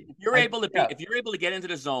creativity. If you're able to get into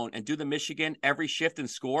the zone and do the Michigan every shift and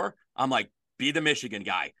score, I'm like, be the Michigan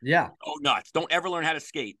guy. Yeah. Oh, nuts. Don't ever learn how to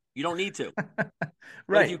skate. You don't need to.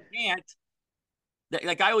 Right. If you can't,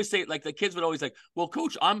 like I always say, like the kids would always like, well,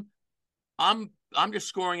 coach, I'm just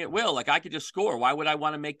scoring at will. Like I could just score. Why would I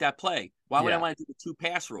want to make that play? Why would I want to do the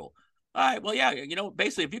 2-pass rule? All right. Well, yeah,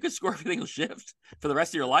 basically if you could score every single shift for the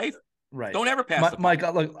rest of your life, right. Don't ever pass. Mike,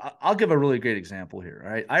 look, I'll give a really great example here.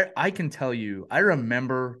 All right. I can tell you, I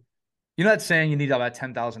remember, that saying you need about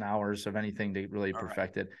 10,000 hours of anything to really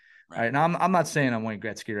perfect it. All right. Now, I'm not saying I'm Wayne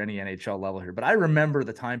Gretzky or any NHL level here, but I remember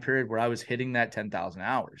the time period where I was hitting that 10,000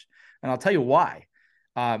 hours. And I'll tell you why.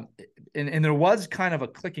 And there was kind of a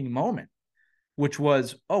clicking moment, which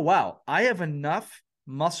was, oh, wow, I have enough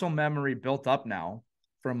muscle memory built up now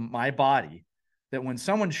from my body that when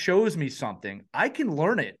someone shows me something, I can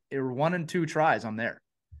learn it in 1 and 2 tries. I'm there,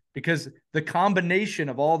 because the combination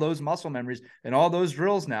of all those muscle memories and all those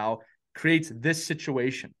drills now creates this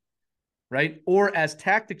situation. Right. Or as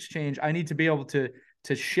tactics change, I need to be able to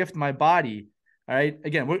shift my body. All right.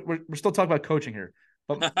 Again, we're still talking about coaching here,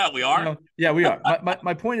 but we are. Yeah, we are.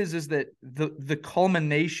 My point is that the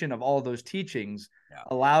culmination of all those teachings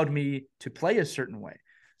allowed me to play a certain way.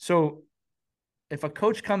 So if a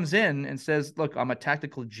coach comes in and says, look, I'm a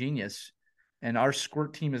tactical genius and our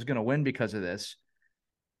squirt team is going to win because of this,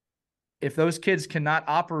 if those kids cannot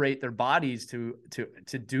operate their bodies to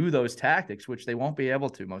do those tactics, which they won't be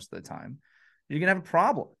able to most of the time, you're going to have a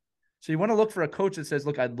problem. So you want to look for a coach that says,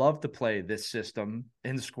 look, I'd love to play this system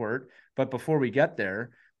in squirt, but before we get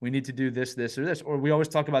there, we need to do this, this, or this. Or we always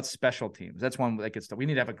talk about special teams. That's one that gets, we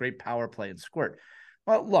need to have a great power play in squirt.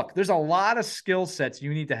 Well, look, there's a lot of skill sets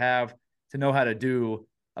you need to have to know how to do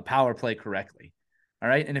a power play correctly. All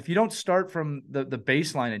right. And if you don't start from the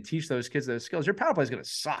baseline and teach those kids those skills, your power play is going to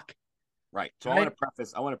suck. Right. So I want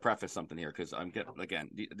to preface something here, because I'm getting, again,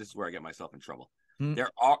 this is where I get myself in trouble. There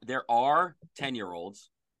are 10-year-olds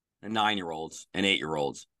and 9-year-olds and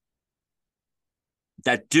 8-year-olds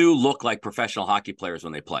that do look like professional hockey players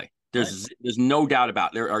when they play. There's no doubt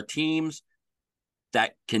about it. There are teams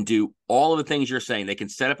that can do all of the things you're saying. They can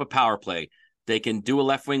set up a power play. They can do a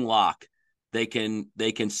left wing lock. They can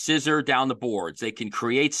scissor down the boards. They can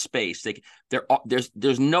create space.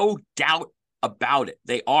 There's no doubt about it.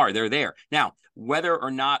 They're there. Now, whether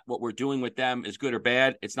or not what we're doing with them is good or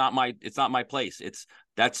bad, it's not my place.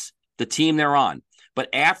 That's the team they're on.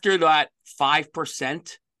 But after that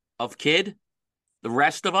 5% of kid, The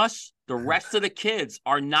rest of us, the rest of the kids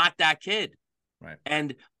are not that kid. Right.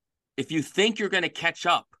 And if you think you're going to catch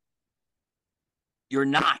up, you're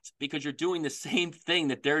not, because you're doing the same thing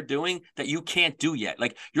that they're doing that you can't do yet.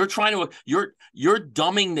 Like you're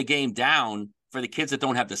dumbing the game down for the kids that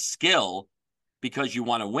don't have the skill because you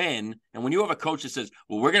want to win. And when you have a coach that says,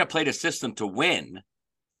 well, we're going to play the system to win,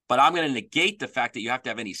 but I'm going to negate the fact that you have to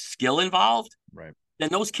have any skill involved, right, then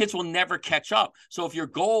those kids will never catch up. So if your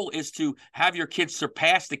goal is to have your kids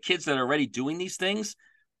surpass the kids that are already doing these things,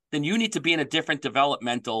 then you need to be in a different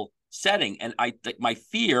developmental setting. And I think my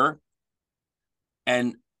fear,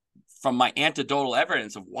 and from my anecdotal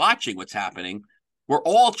evidence of watching what's happening, we're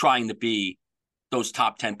all trying to be those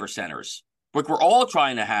top 10 percenters. We're all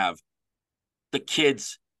trying to have the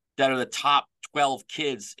kids that are the top 12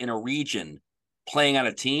 kids in a region playing on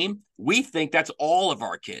a team. We think that's all of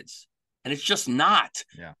our kids, and it's just not.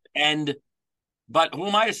 Yeah. But who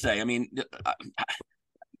am I to say? I mean,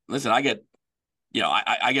 listen, I get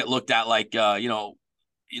looked at like,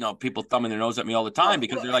 people thumbing their nose at me all the time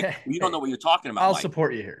because they're like, you don't know what you're talking about. I'll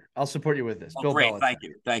support you here. I'll support you with this. Oh, Bill great.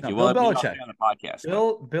 Belichick. Thank you. Bill Belichick on the podcast.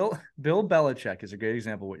 Bill Belichick is a great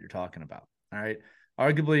example of what you're talking about. All right.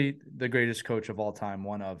 Arguably the greatest coach of all time,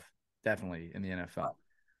 one of definitely in the NFL.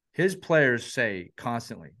 His players say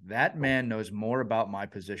constantly, that man knows more about my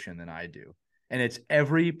position than I do. And it's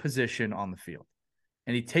every position on the field.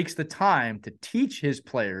 And he takes the time to teach his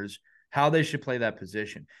players how they should play that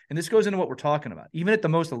position. And this goes into what we're talking about. Even at the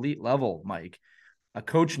most elite level, Mike, a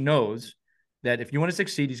coach knows that if you want to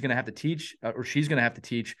succeed, he's going to have to teach, or she's going to have to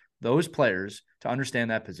teach those players to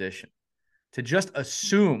understand that position. To just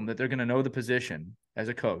assume that they're going to know the position as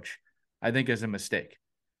a coach, I think is a mistake.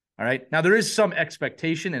 All right. Now, there is some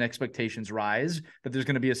expectation, and expectations rise that there's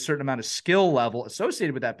going to be a certain amount of skill level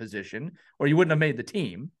associated with that position, or you wouldn't have made the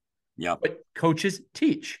team. Yeah. But coaches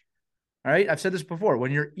teach. All right. I've said this before.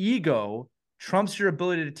 When your ego trumps your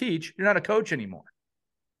ability to teach, you're not a coach anymore.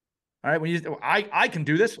 All right. When you, I can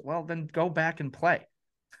do this. Well, then go back and play.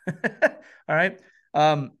 All right.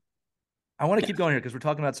 I want to keep going here because we're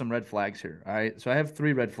talking about some red flags here. All right. So I have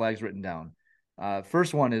 3 red flags written down.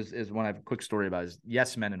 First one is one I have a quick story about is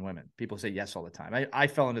yes, men and women. People say yes all the time. I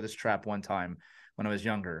fell into this trap one time when I was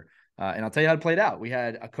younger. And I'll tell you how it played out. We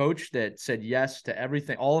had a coach that said yes to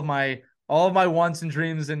everything. All of my wants and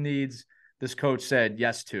dreams and needs, this coach said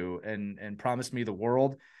yes to and promised me the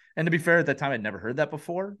world. And to be fair, at that time, I'd never heard that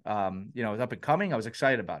before. It was up and coming. I was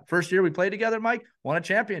excited about it. First year we played together, Mike, won a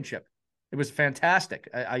championship. It was fantastic.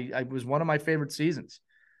 I was one of my favorite seasons.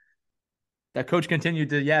 That coach continued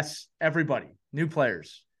to yes, everybody, new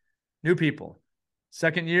players, new people.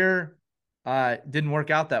 Second year, didn't work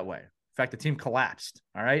out that way. In fact, the team collapsed.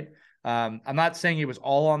 All right. I'm not saying it was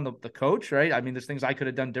all on the coach, right? I mean, there's things I could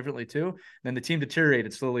have done differently too. And then the team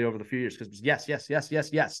deteriorated slowly over the few years because it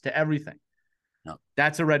was yes to everything. No.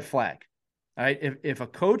 That's a red flag. All right. If a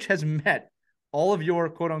coach has met all of your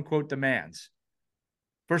quote unquote demands,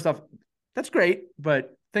 first off, that's great,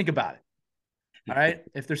 but think about it. All right.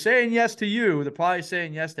 If they're saying yes to you, they're probably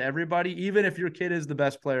saying yes to everybody, even if your kid is the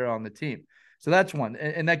best player on the team. So that's one.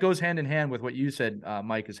 And that goes hand in hand with what you said,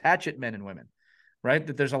 Mike, is hatchet men and women, right?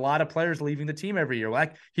 That there's a lot of players leaving the team every year.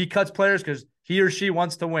 Like he cuts players because he or she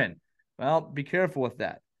wants to win. Well, be careful with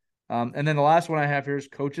that. And then the last one I have here is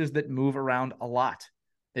coaches that move around a lot.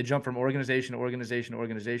 They jump from organization to organization to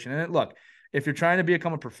organization. And look, if you're trying to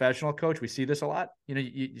become a professional coach, we see this a lot.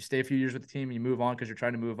 You stay a few years with the team and you move on because you're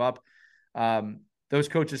trying to move up. Those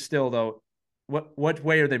coaches still, though, what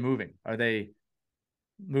way are they moving? Are they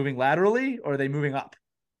moving laterally or are they moving up?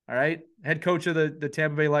 All right. Head coach of the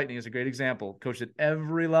Tampa Bay Lightning is a great example. Coached at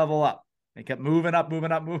every level up. They kept moving up. You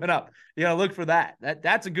got to look for that.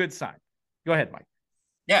 That's a good sign. Go ahead, Mike.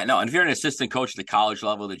 Yeah, no. And if you're an assistant coach at the college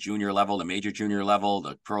level, the junior level, the major junior level,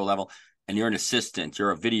 the pro level, and you're an assistant,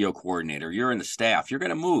 you're a video coordinator, you're in the staff, you're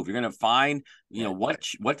going to move. You're going to find,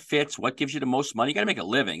 what fits, what gives you the most money. You got to make a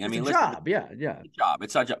living. It's a job. Yeah. It's a job.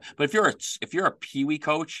 It's not a job. But if you're a Pee-wee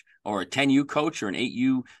coach or a 10U coach or an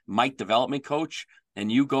 8U Mike development coach, and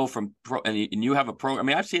you go from pro and you have a program. I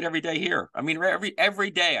mean, I see it every day here. I mean,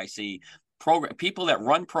 every day I see people that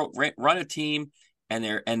run a team and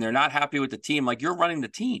they're not happy with the team. Like, you're running the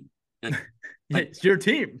team. Like, it's your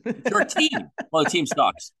team. It's your team. Well, the team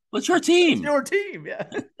sucks. Well, it's your team. It's your team. Yeah.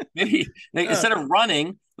 Maybe instead of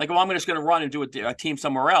running, like, well, I'm just going to run and do a team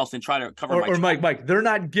somewhere else and try to cover my. Or Mike, they're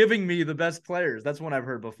not giving me the best players. That's what I've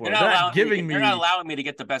heard before. They're not allowing me to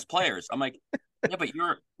get the best players. I'm like, yeah,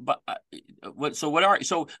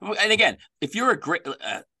 and again, if you're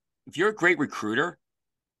a great recruiter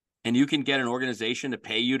and you can get an organization to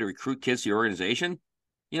pay you to recruit kids to your organization,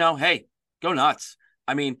 hey, go nuts.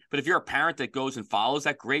 I mean, but if you're a parent that goes and follows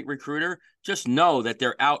that great recruiter, just know that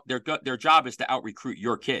their job is to out recruit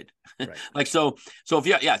your kid. Right. Like, so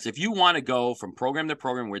if you want to go from program to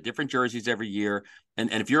program, wear different jerseys every year.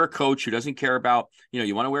 And if you're a coach who doesn't care about,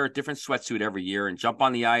 you want to wear a different sweatsuit every year and jump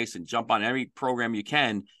on the ice and jump on every program you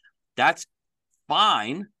can, that's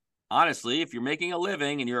fine. Honestly, if you're making a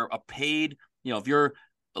living and you're a paid, if you're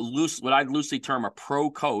what I'd loosely term a pro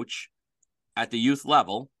coach at the youth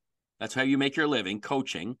level, that's how you make your living,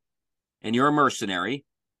 coaching, and you're a mercenary,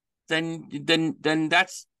 then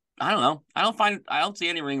that's, I don't know. I don't see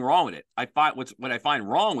anything wrong with it. What I find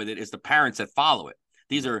wrong with it is the parents that follow it.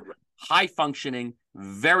 These are high functioning,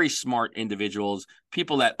 very smart individuals,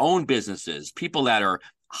 people that own businesses, people that are,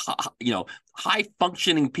 high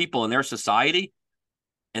functioning people in their society,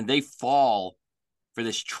 and they fall for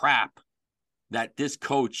this trap that this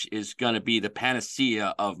coach is going to be the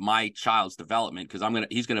panacea of my child's development, because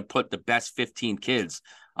he's going to put the best 15 kids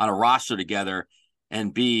on a roster together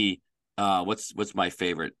and be what's my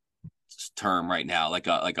favorite term right now, like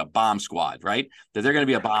a bomb squad, right? That they're going to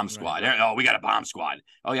be a bomb squad. Right. Oh, we got a bomb squad.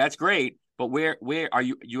 Oh yeah, that's great. But where are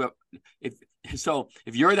you?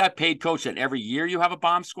 If you're that paid coach that every year you have a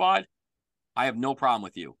bomb squad, I have no problem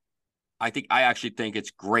with you. I actually think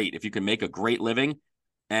it's great if you can make a great living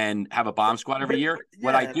and have a bomb squad every year. Yeah.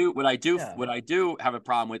 What I do have a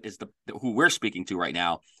problem with is who we're speaking to right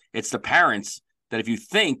now. It's the parents that if you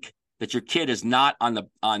think that your kid is not on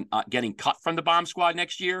getting cut from the bomb squad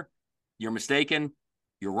next year, you're mistaken.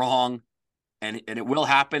 You're wrong, and it will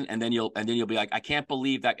happen. And then you'll be like, I can't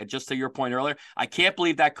believe that. Just to your point earlier, I can't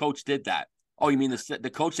believe that coach did that. Oh, you mean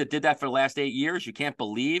the coach that did that for the last 8 years? You can't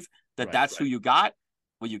believe that that's who you got?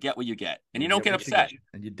 Well, you get what you get, and you don't get upset.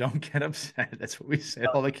 And you don't get upset. That's what we say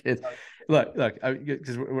to all the kids. Look,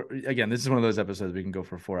 because again, this is one of those episodes we can go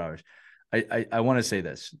for 4 hours. I want to say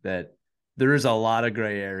this, that there is a lot of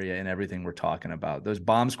gray area in everything we're talking about. Those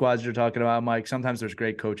bomb squads you're talking about, Mike, sometimes there's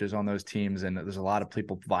great coaches on those teams, and there's a lot of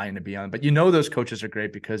people vying to be on. But those coaches are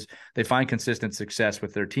great because they find consistent success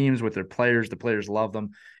with their teams, with their players. The players love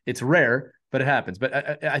them. It's rare, but it happens.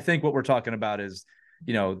 But I think what we're talking about is,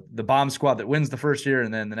 the bomb squad that wins the first year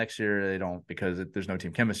and then the next year they don't, because there's no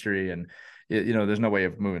team chemistry and, there's no way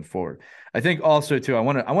of moving forward. I think also too, I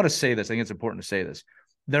want to say this. I think it's important to say this.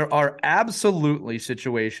 There are absolutely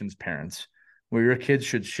situations, parents, where your kids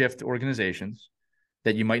should shift organizations,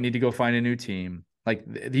 that you might need to go find a new team. Like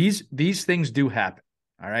these things do happen.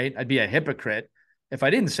 All right. I'd be a hypocrite if I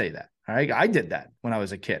didn't say that. All right. I did that when I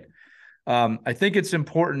was a kid. I think it's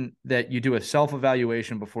important that you do a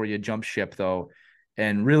self-evaluation before you jump ship, though,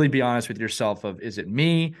 and really be honest with yourself of, is it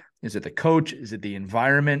me? Is it the coach? Is it the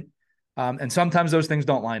environment? And sometimes those things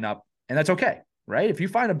don't line up, and that's okay, right? If you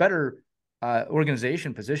find a better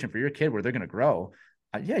organization position for your kid where they're going to grow,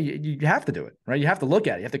 you have to do it, right? You have to look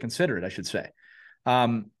at it. You have to consider it, I should say.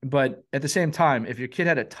 But at the same time, if your kid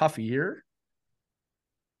had a tough year,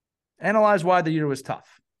 analyze why the year was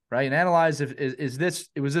tough, right? And analyze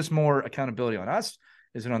was this more accountability on us?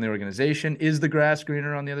 Is it on the organization? Is the grass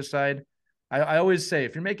greener on the other side? I always say,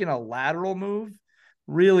 if you're making a lateral move,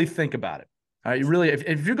 really think about it. All right,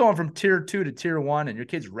 if you're going from tier 2 to tier 1 and your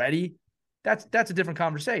kid's ready, that's a different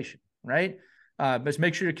conversation, right? But just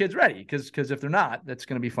make sure your kid's ready, because if they're not, that's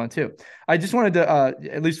going to be fun too. I just wanted to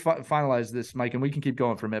at least finalize this, Mike, and we can keep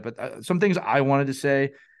going for a minute. But some things I wanted to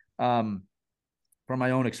say from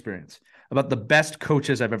my own experience about the best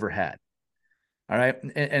coaches I've ever had. All right,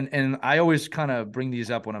 and I always kind of bring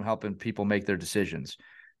these up when I'm helping people make their decisions.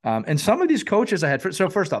 And some of these coaches I had, so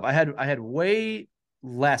first off, I had way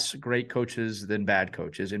less great coaches than bad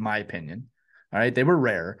coaches, in my opinion. All right. They were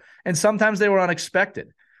rare, and sometimes they were unexpected.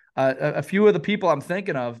 A few of the people I'm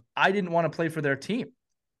thinking of, I didn't want to play for their team.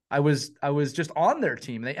 I was just on their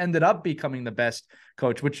team. They ended up becoming the best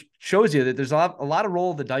coach, which shows you that there's a lot of roll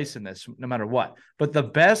of the dice in this, no matter what. But the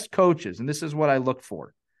best coaches, and this is what I look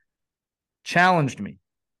for, challenged me.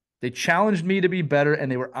 They challenged me to be better,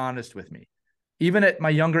 and they were honest with me. Even at my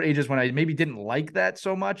younger ages, when I maybe didn't like that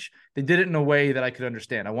so much, they did it in a way that I could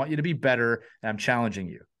understand. I want you to be better, and I'm challenging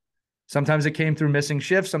you. Sometimes it came through missing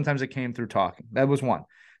shifts. Sometimes it came through talking. That was one.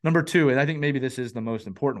 Number two, and I think maybe this is the most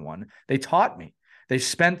important one, they taught me. They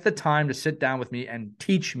spent the time to sit down with me and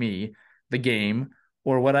teach me the game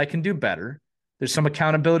or what I can do better. There's some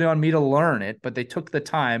accountability on me to learn it, but they took the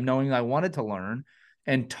time knowing I wanted to learn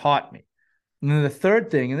and taught me. And then the third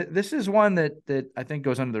thing, and this is one that I think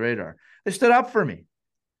goes under the radar, they stood up for me,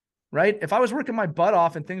 right? If I was working my butt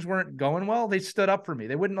off and things weren't going well, they stood up for me.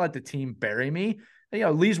 They wouldn't let the team bury me.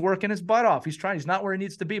 Lee's working his butt off. He's not where he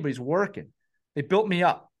needs to be, but he's working. They built me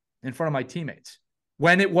up in front of my teammates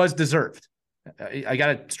when it was deserved. I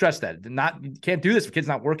got to stress that. You can't do this if kids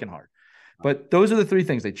not working hard. But those are the three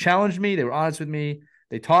things. They challenged me. They were honest with me.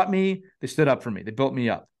 They taught me. They stood up for me. They built me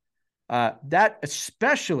up. That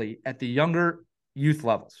especially at the younger youth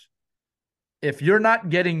levels. If you're not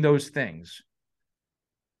getting those things,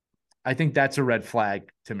 I think that's a red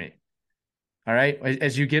flag to me. All right.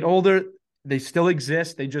 As you get older, they still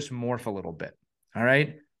exist. They just morph a little bit. All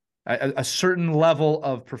right. A certain level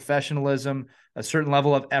of professionalism, a certain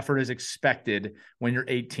level of effort is expected when you're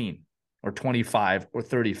 18 or 25 or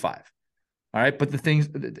 35. All right. But the things,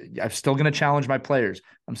 I'm still going to challenge my players.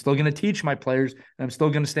 I'm still going to teach my players, and I'm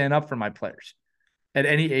still going to stand up for my players at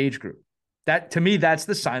any age group. That, to me, that's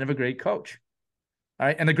the sign of a great coach. All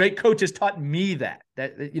right. And the great coach has taught me that,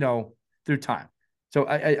 through time. So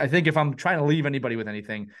I think if I'm trying to leave anybody with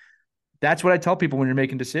anything, that's what I tell people when you're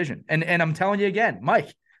making a decision. And I'm telling you again,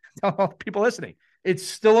 Mike, tell all the people listening, it's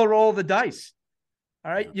still a roll of the dice.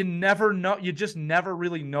 All right. You never know. You just never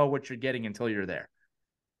really know what you're getting until you're there.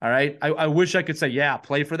 All right. I wish I could say, yeah,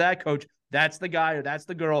 play for that coach. That's the guy or that's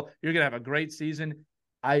the girl. You're going to have a great season.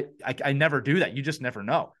 I never do that. You just never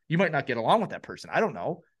know. You might not get along with that person. I don't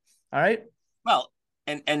know. All right. Well,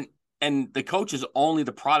 and the coach is only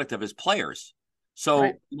the product of his players. So,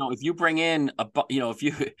 right. If you bring in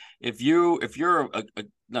if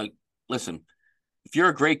you're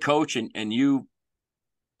a great coach and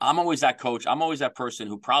I'm always that coach. I'm always that person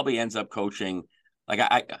who probably ends up coaching. Like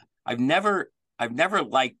I've never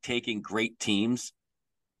liked taking great teams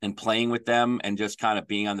and playing with them and just kind of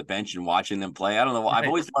being on the bench and watching them play. I don't know. Right. I've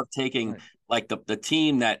always loved taking like the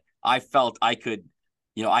team that I felt I could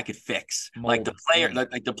fix. Mold. Like the player,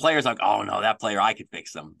 like the players, like, oh no, that player, I could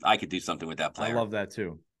fix them. I could do something with that player. I love that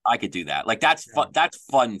too. I could do that. Like that's fun. That's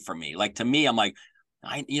fun for me. Like to me, I'm like,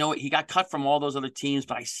 he got cut from all those other teams,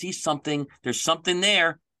 but I see something. There's something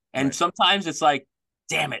there, and sometimes it's like,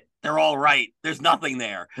 damn it, they're all right. There's nothing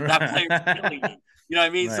there. That player's killing me. You know what I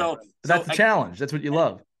mean? Right. So that's the challenge. That's what you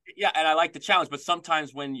love. Yeah, and I like the challenge. But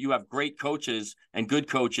sometimes when you have great coaches and good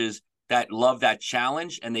coaches that love that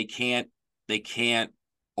challenge, and they can't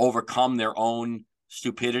overcome their own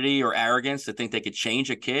stupidity or arrogance to think they could change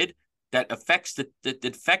a kid, that affects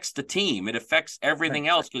the team. It affects everything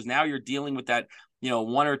else, because now you're dealing with that,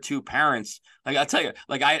 one or two parents. Like I'll tell you,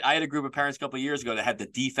 like I had a group of parents a couple of years ago that had the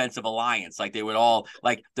defensive alliance. Like they would all,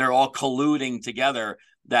 like they're all colluding together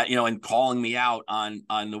that, and calling me out on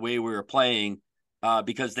the way we were playing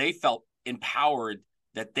because they felt empowered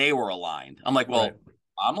that they were aligned. I'm like, well, right.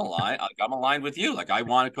 I'm aligned with you. Like I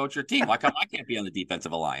want to coach your team. Why come I can't be on the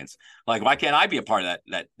defensive alliance? Like, why can't I be a part of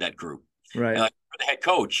that group? Right. Like, you're the head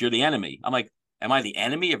coach. You're the enemy. I'm like, am I the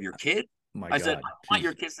enemy of your kid? I said, I want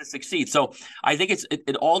your kids to succeed. So I think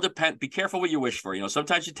it all depends. Be careful what you wish for.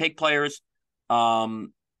 Sometimes you take players.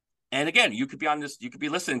 And again, you could be on this. You could be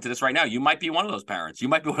listening to this right now. You might be one of those parents. You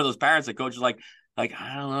might be one of those parents that coach is like, I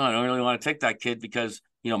don't know. I don't really want to take that kid because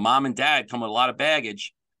mom and dad come with a lot of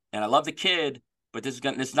baggage, and I love the kid, but this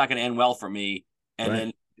is not going to end well for me. And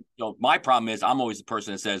right. Then my problem is I'm always the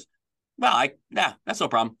person that says, well, that's no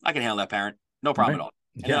problem. I can handle that parent. No problem at all.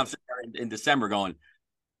 And then I'm sitting there in December going,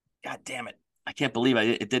 God damn it. I can't believe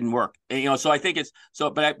it didn't work. And, so I think it's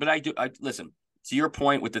so, but I listen to your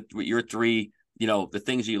point with your three, the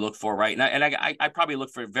things you look for. Right. And I probably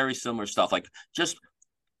look for very similar stuff. Like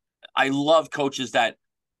I love coaches that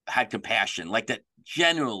had compassion, like that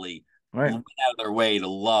genuinely went out of their way to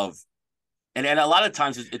love. And a lot of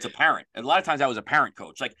times it's a parent. And a lot of times I was a parent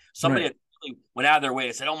coach, like somebody that really went out of their way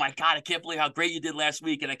and said, oh my God, I can't believe how great you did last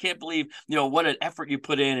week. And I can't believe, what an effort you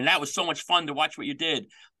put in. And that was so much fun to watch what you did.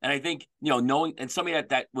 And I think, knowing, and somebody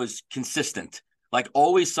that was consistent, like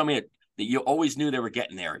always somebody that you always knew they were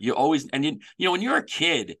getting there. You always, and when you're a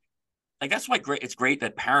kid, like that's why it's great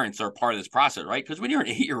that parents are a part of this process, right? Because when you're an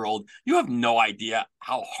 8-year-old, you have no idea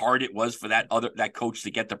how hard it was for that coach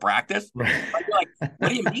to get to practice. Right. You're like, what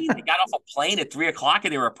do you mean? They got off a plane at 3:00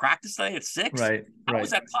 and they were at practice today at 6? Right. How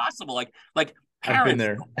was that possible? Like parents. I've been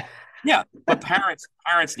there. Yeah, but parents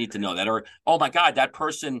need to know that. Or, oh my God, that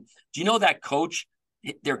person. Do you know that coach?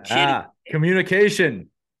 Their kid. Communication.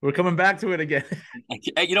 We're coming back to it again.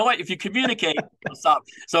 You know what? If you communicate, it'll stop.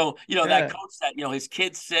 So, that coach that, his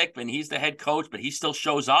kid's sick and he's the head coach, but he still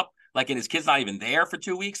shows up, like, and his kid's not even there for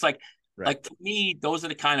 2 weeks. Like to me, those are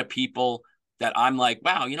the kind of people that I'm like,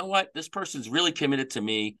 wow, you know what? This person's really committed to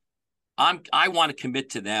me. I want to commit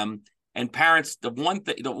to them. And parents, the one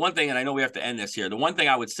thing, and I know we have to end this here. The one thing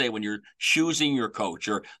I would say when you're choosing your coach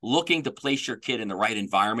or looking to place your kid in the right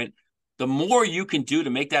environment, the more you can do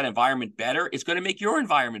to make that environment better, it's going to make your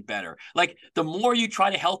environment better. Like the more you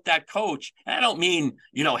try to help that coach, and I don't mean,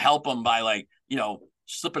 help them by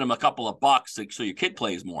slipping them a couple of bucks so your kid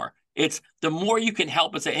plays more. It's the more you can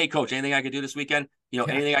help and say, hey, coach, anything I can do this weekend?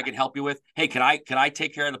 Anything I can help you with? Hey, can I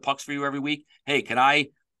take care of the pucks for you every week? Hey, can I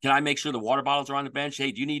make sure the water bottles are on the bench?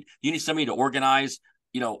 Hey, do you need somebody to organize,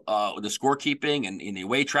 the scorekeeping and in the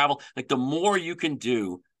away travel? Like the more you can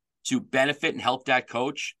do to benefit and help that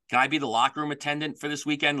coach. Can I be the locker room attendant for this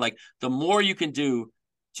weekend? Like the more you can do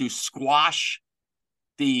to squash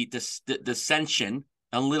the dissension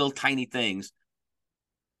on little tiny things,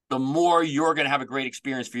 the more you're going to have a great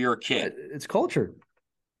experience for your kid. It's culture.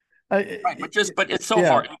 Right, but it's so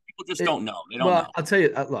hard. People just don't know. They don't know. I'll tell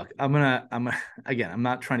you, look, again, I'm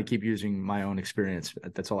not trying to keep using my own experience.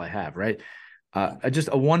 That's all I have, right? Just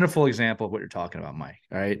a wonderful example of what you're talking about, Mike.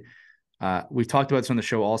 All right. We've talked about this on the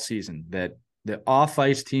show all season, that the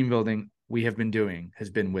off-ice team building we have been doing has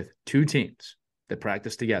been with two teams that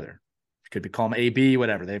practice together. Could be called them AB,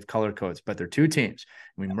 whatever. They have color codes, but they're two teams.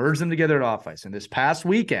 We merged them together at off-ice. And this past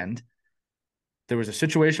weekend, there was a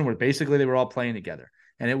situation where basically they were all playing together.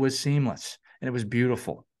 And it was seamless and it was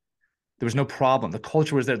beautiful. There was no problem. The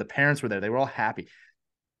culture was there. The parents were there. They were all happy.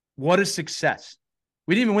 What a success.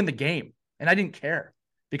 We didn't even win the game. And I didn't care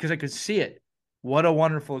because I could see it. What a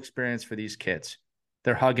wonderful experience for these kids.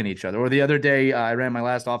 They're hugging each other. Or the other day, I ran my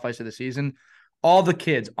last off ice of the season. All the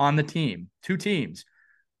kids on the team, two teams,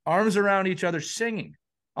 arms around each other singing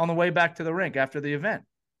on the way back to the rink after the event.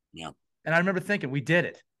 Yeah. And I remember thinking, we did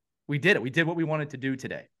it. We did it. We did what we wanted to do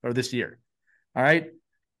today or this year. All right.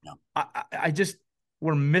 Yeah.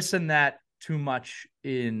 We're missing that too much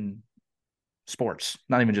in sports,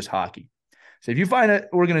 not even just hockey. So if you find an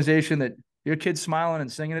organization that your kid's smiling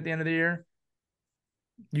and singing at the end of the year,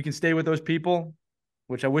 you can stay with those people,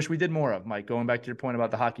 which I wish we did more of, Mike, going back to your point about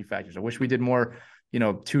the hockey factors. I wish we did more,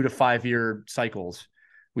 2 to 5 year cycles.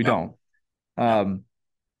 We don't. It'd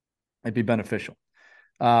be beneficial.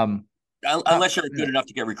 Unless you're good enough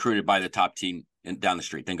to get recruited by the top team down the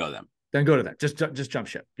street, then go to them. Then go to that. Just jump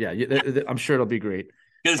ship. Yeah, I'm sure it'll be great.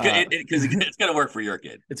 Because it's going to work for your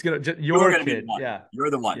kid. It's going to your kid. Yeah,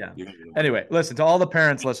 you're the one. Yeah. Anyway, listen to all the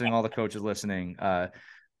parents listening, all the coaches listening.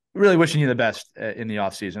 Really wishing you the best in the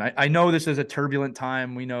off season. I know this is a turbulent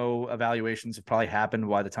time. We know evaluations have probably happened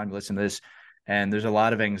by the time you listen to this, and there's a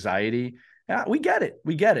lot of anxiety. Yeah, we get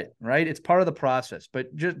it. Right? It's part of the process.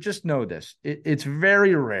 But just know this: it's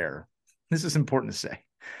very rare. This is important to say.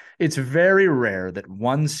 It's very rare that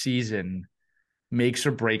one season makes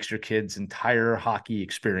or breaks your kid's entire hockey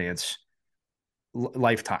experience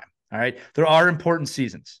lifetime. All right. There are important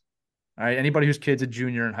seasons. All right. Anybody whose kid's a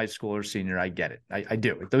junior in high school or senior, I get it. I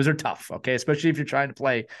do. Those are tough. Okay. Especially if you're trying to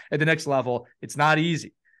play at the next level. It's not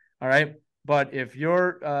easy. All right. But if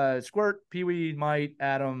you're Squirt, Pee Wee, Mite,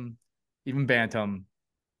 Adam, even Bantam,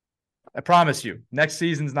 I promise you, next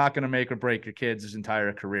season's not going to make or break your kid's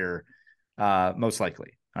entire career, most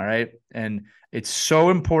likely. All right. And it's so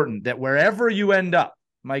important that wherever you end up,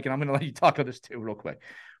 Mike, and I'm going to let you talk on this too real quick.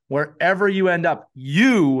 Wherever you end up,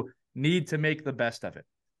 you need to make the best of it.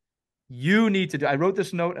 You need to do. I wrote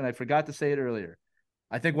this note and I forgot to say it earlier.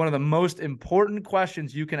 I think one of the most important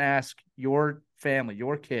questions you can ask your family,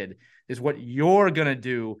 your kid, is what you're going to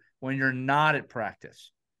do when you're not at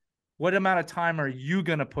practice. What amount of time are you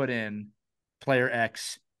going to put in, player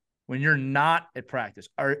X, when you're not at practice?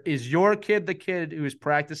 Is your kid the kid who is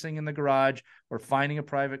practicing in the garage or finding a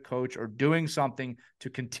private coach or doing something to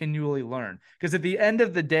continually learn? Because at the end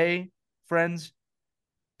of the day, friends,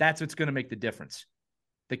 that's what's going to make the difference.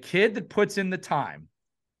 The kid that puts in the time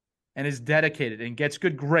and is dedicated and gets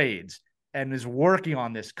good grades and is working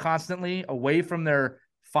on this constantly away from their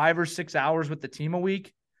 5 or 6 hours with the team a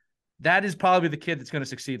week, that is probably the kid that's going to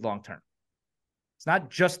succeed long-term. It's not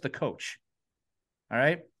just the coach. All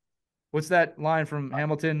right. What's that line from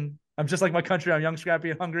Hamilton? I'm just like my country. I'm young, scrappy,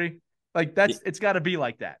 and hungry. Like it's got to be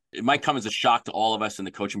like that. It might come as a shock to all of us in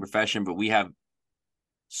the coaching profession, but we have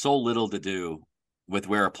so little to do with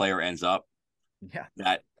where a player ends up. Yeah.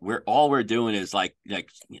 That we're doing is like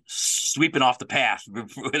sweeping off the path when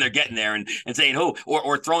they're getting there and saying,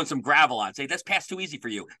 or throwing some gravel on, say, that's pass too easy for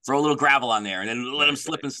you. Throw a little gravel on there and then let them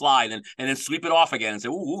slip and slide and then sweep it off again and say,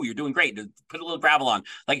 ooh, you're doing great. Put a little gravel on.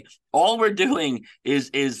 Like all we're doing is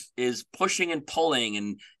pushing and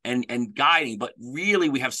pulling and guiding, but really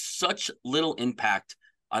we have such little impact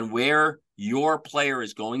on where your player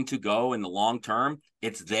is going to go in the long term.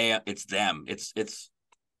 It's them. It's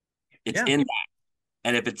in that.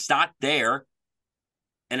 And if it's not there,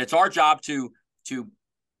 and it's our job to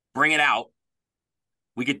bring it out,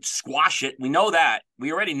 we could squash it. We know that.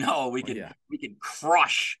 We already know we could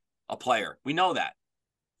crush a player. We know that.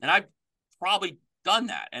 And I've probably done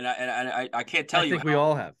that. And I can't tell you. I think we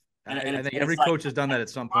all have. And I think every coach has done that at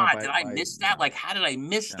some point. Did I miss that? Like, how did I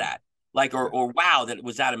miss that? like, or wow,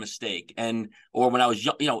 was that a mistake? Or when I was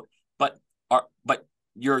young, but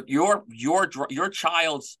your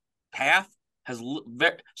child's path has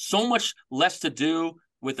so much less to do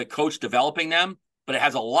with a coach developing them, but it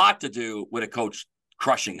has a lot to do with a coach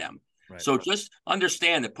crushing them. Right. So just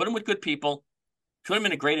understand that, put them with good people, put them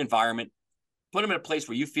in a great environment, put them in a place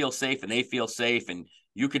where you feel safe and they feel safe, and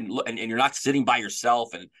you can look, and you're not sitting by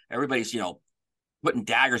yourself and everybody's, putting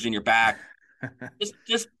daggers in your back.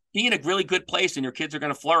 just be in a really good place, and your kids are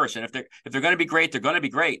going to flourish. And if they're going to be great, they're going to be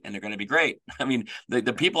great, and they're going to be great. I mean,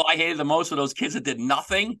 the people I hated the most were those kids that did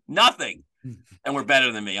nothing, and were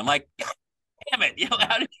better than me. I'm like, God damn it!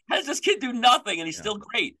 How does this kid do nothing and he's still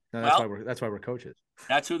great? No, that's why we're coaches.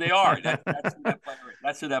 That's who they are.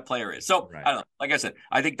 That's who that player is. So right. I don't know. Like I said,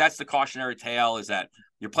 I think that's the cautionary tale: is that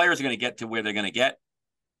your players are going to get to where they're going to get,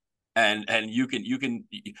 and you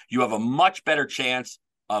have a much better chance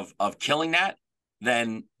of killing that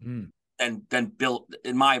than Bill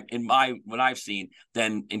in what I've seen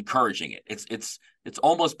than encouraging it. It's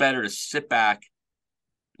almost better to sit back,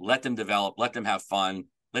 let them develop, let them have fun,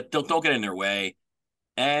 don't get in their way,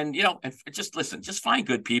 and and just listen, just find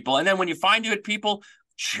good people, and then when you find good people,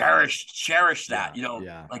 cherish that,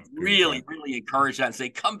 really encourage that and say,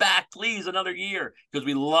 come back, please, another year, because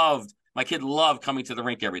my kid loved coming to the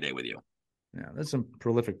rink every day with you. Yeah, that's some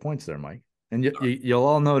prolific points there, Mike. And you'll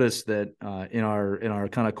all notice that in our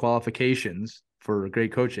kind of qualifications for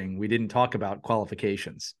great coaching, we didn't talk about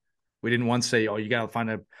qualifications. We didn't once say, oh, you got to find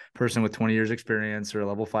a person with 20 years experience or a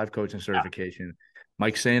level 5 coaching certification. Yeah.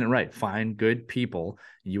 Mike's saying it right. Find good people.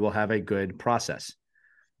 You will have a good process,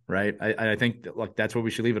 right? I think that's what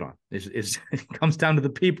we should leave it on. It comes down to the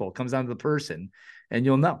people, comes down to the person, and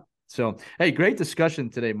you'll know. So, hey, great discussion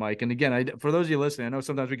today, Mike. And again, for those of you listening, I know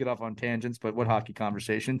sometimes we get off on tangents, but what hockey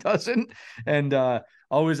conversation doesn't? And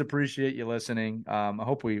always appreciate you listening. I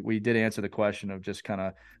hope we did answer the question of just kind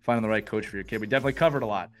of finding the right coach for your kid. We definitely covered a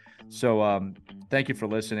lot. So thank you for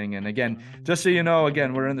listening. And again, just so you know,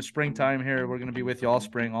 we're in the springtime here. We're going to be with you all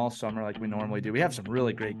spring, all summer, like we normally do. We have some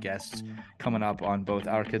really great guests coming up on both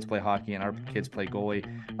Our Kids Play Hockey and Our Kids Play Goalie.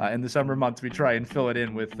 In the summer months, we try and fill it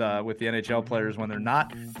in with the NHL players when they're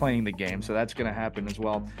not playing the game. So that's going to happen as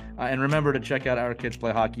well. And remember to check out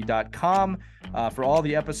ourkidsplayhockey.com for all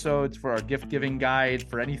the episodes, for our gift giving guide,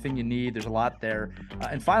 for anything you need. There's a lot there.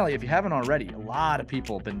 And finally, if you haven't already, a lot of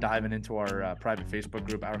people have been diving into our private Facebook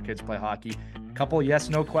group, Our Kids Play Hockey. A couple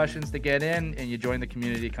yes/no questions to get in, and you join the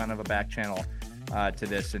community, kind of a back channel to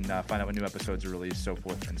this, and find out when new episodes are released, so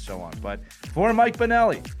forth and so on. But for Mike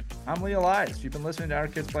Benelli, I'm Lee Elias. You've been listening to Our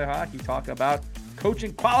Kids Play Hockey, talk about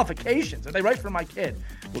coaching qualifications. Are they right for my kid?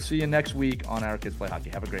 We'll see you next week on Our Kids Play Hockey.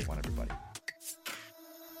 Have a great one, everybody.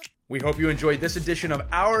 We hope you enjoyed this edition of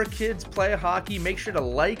Our Kids Play Hockey. Make sure to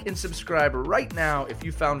like and subscribe right now if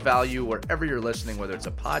you found value wherever you're listening, whether it's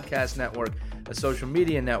a podcast network, a social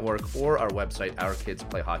media network, or our website,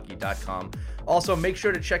 ourkidsplayhockey.com. Also, make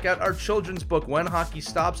sure to check out our children's book, When Hockey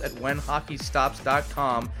Stops, at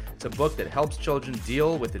whenhockeystops.com. It's a book that helps children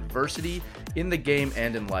deal with adversity in the game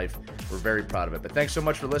and in life. We're very proud of it. But thanks so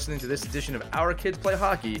much for listening to this edition of Our Kids Play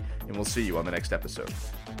Hockey, and we'll see you on the next episode.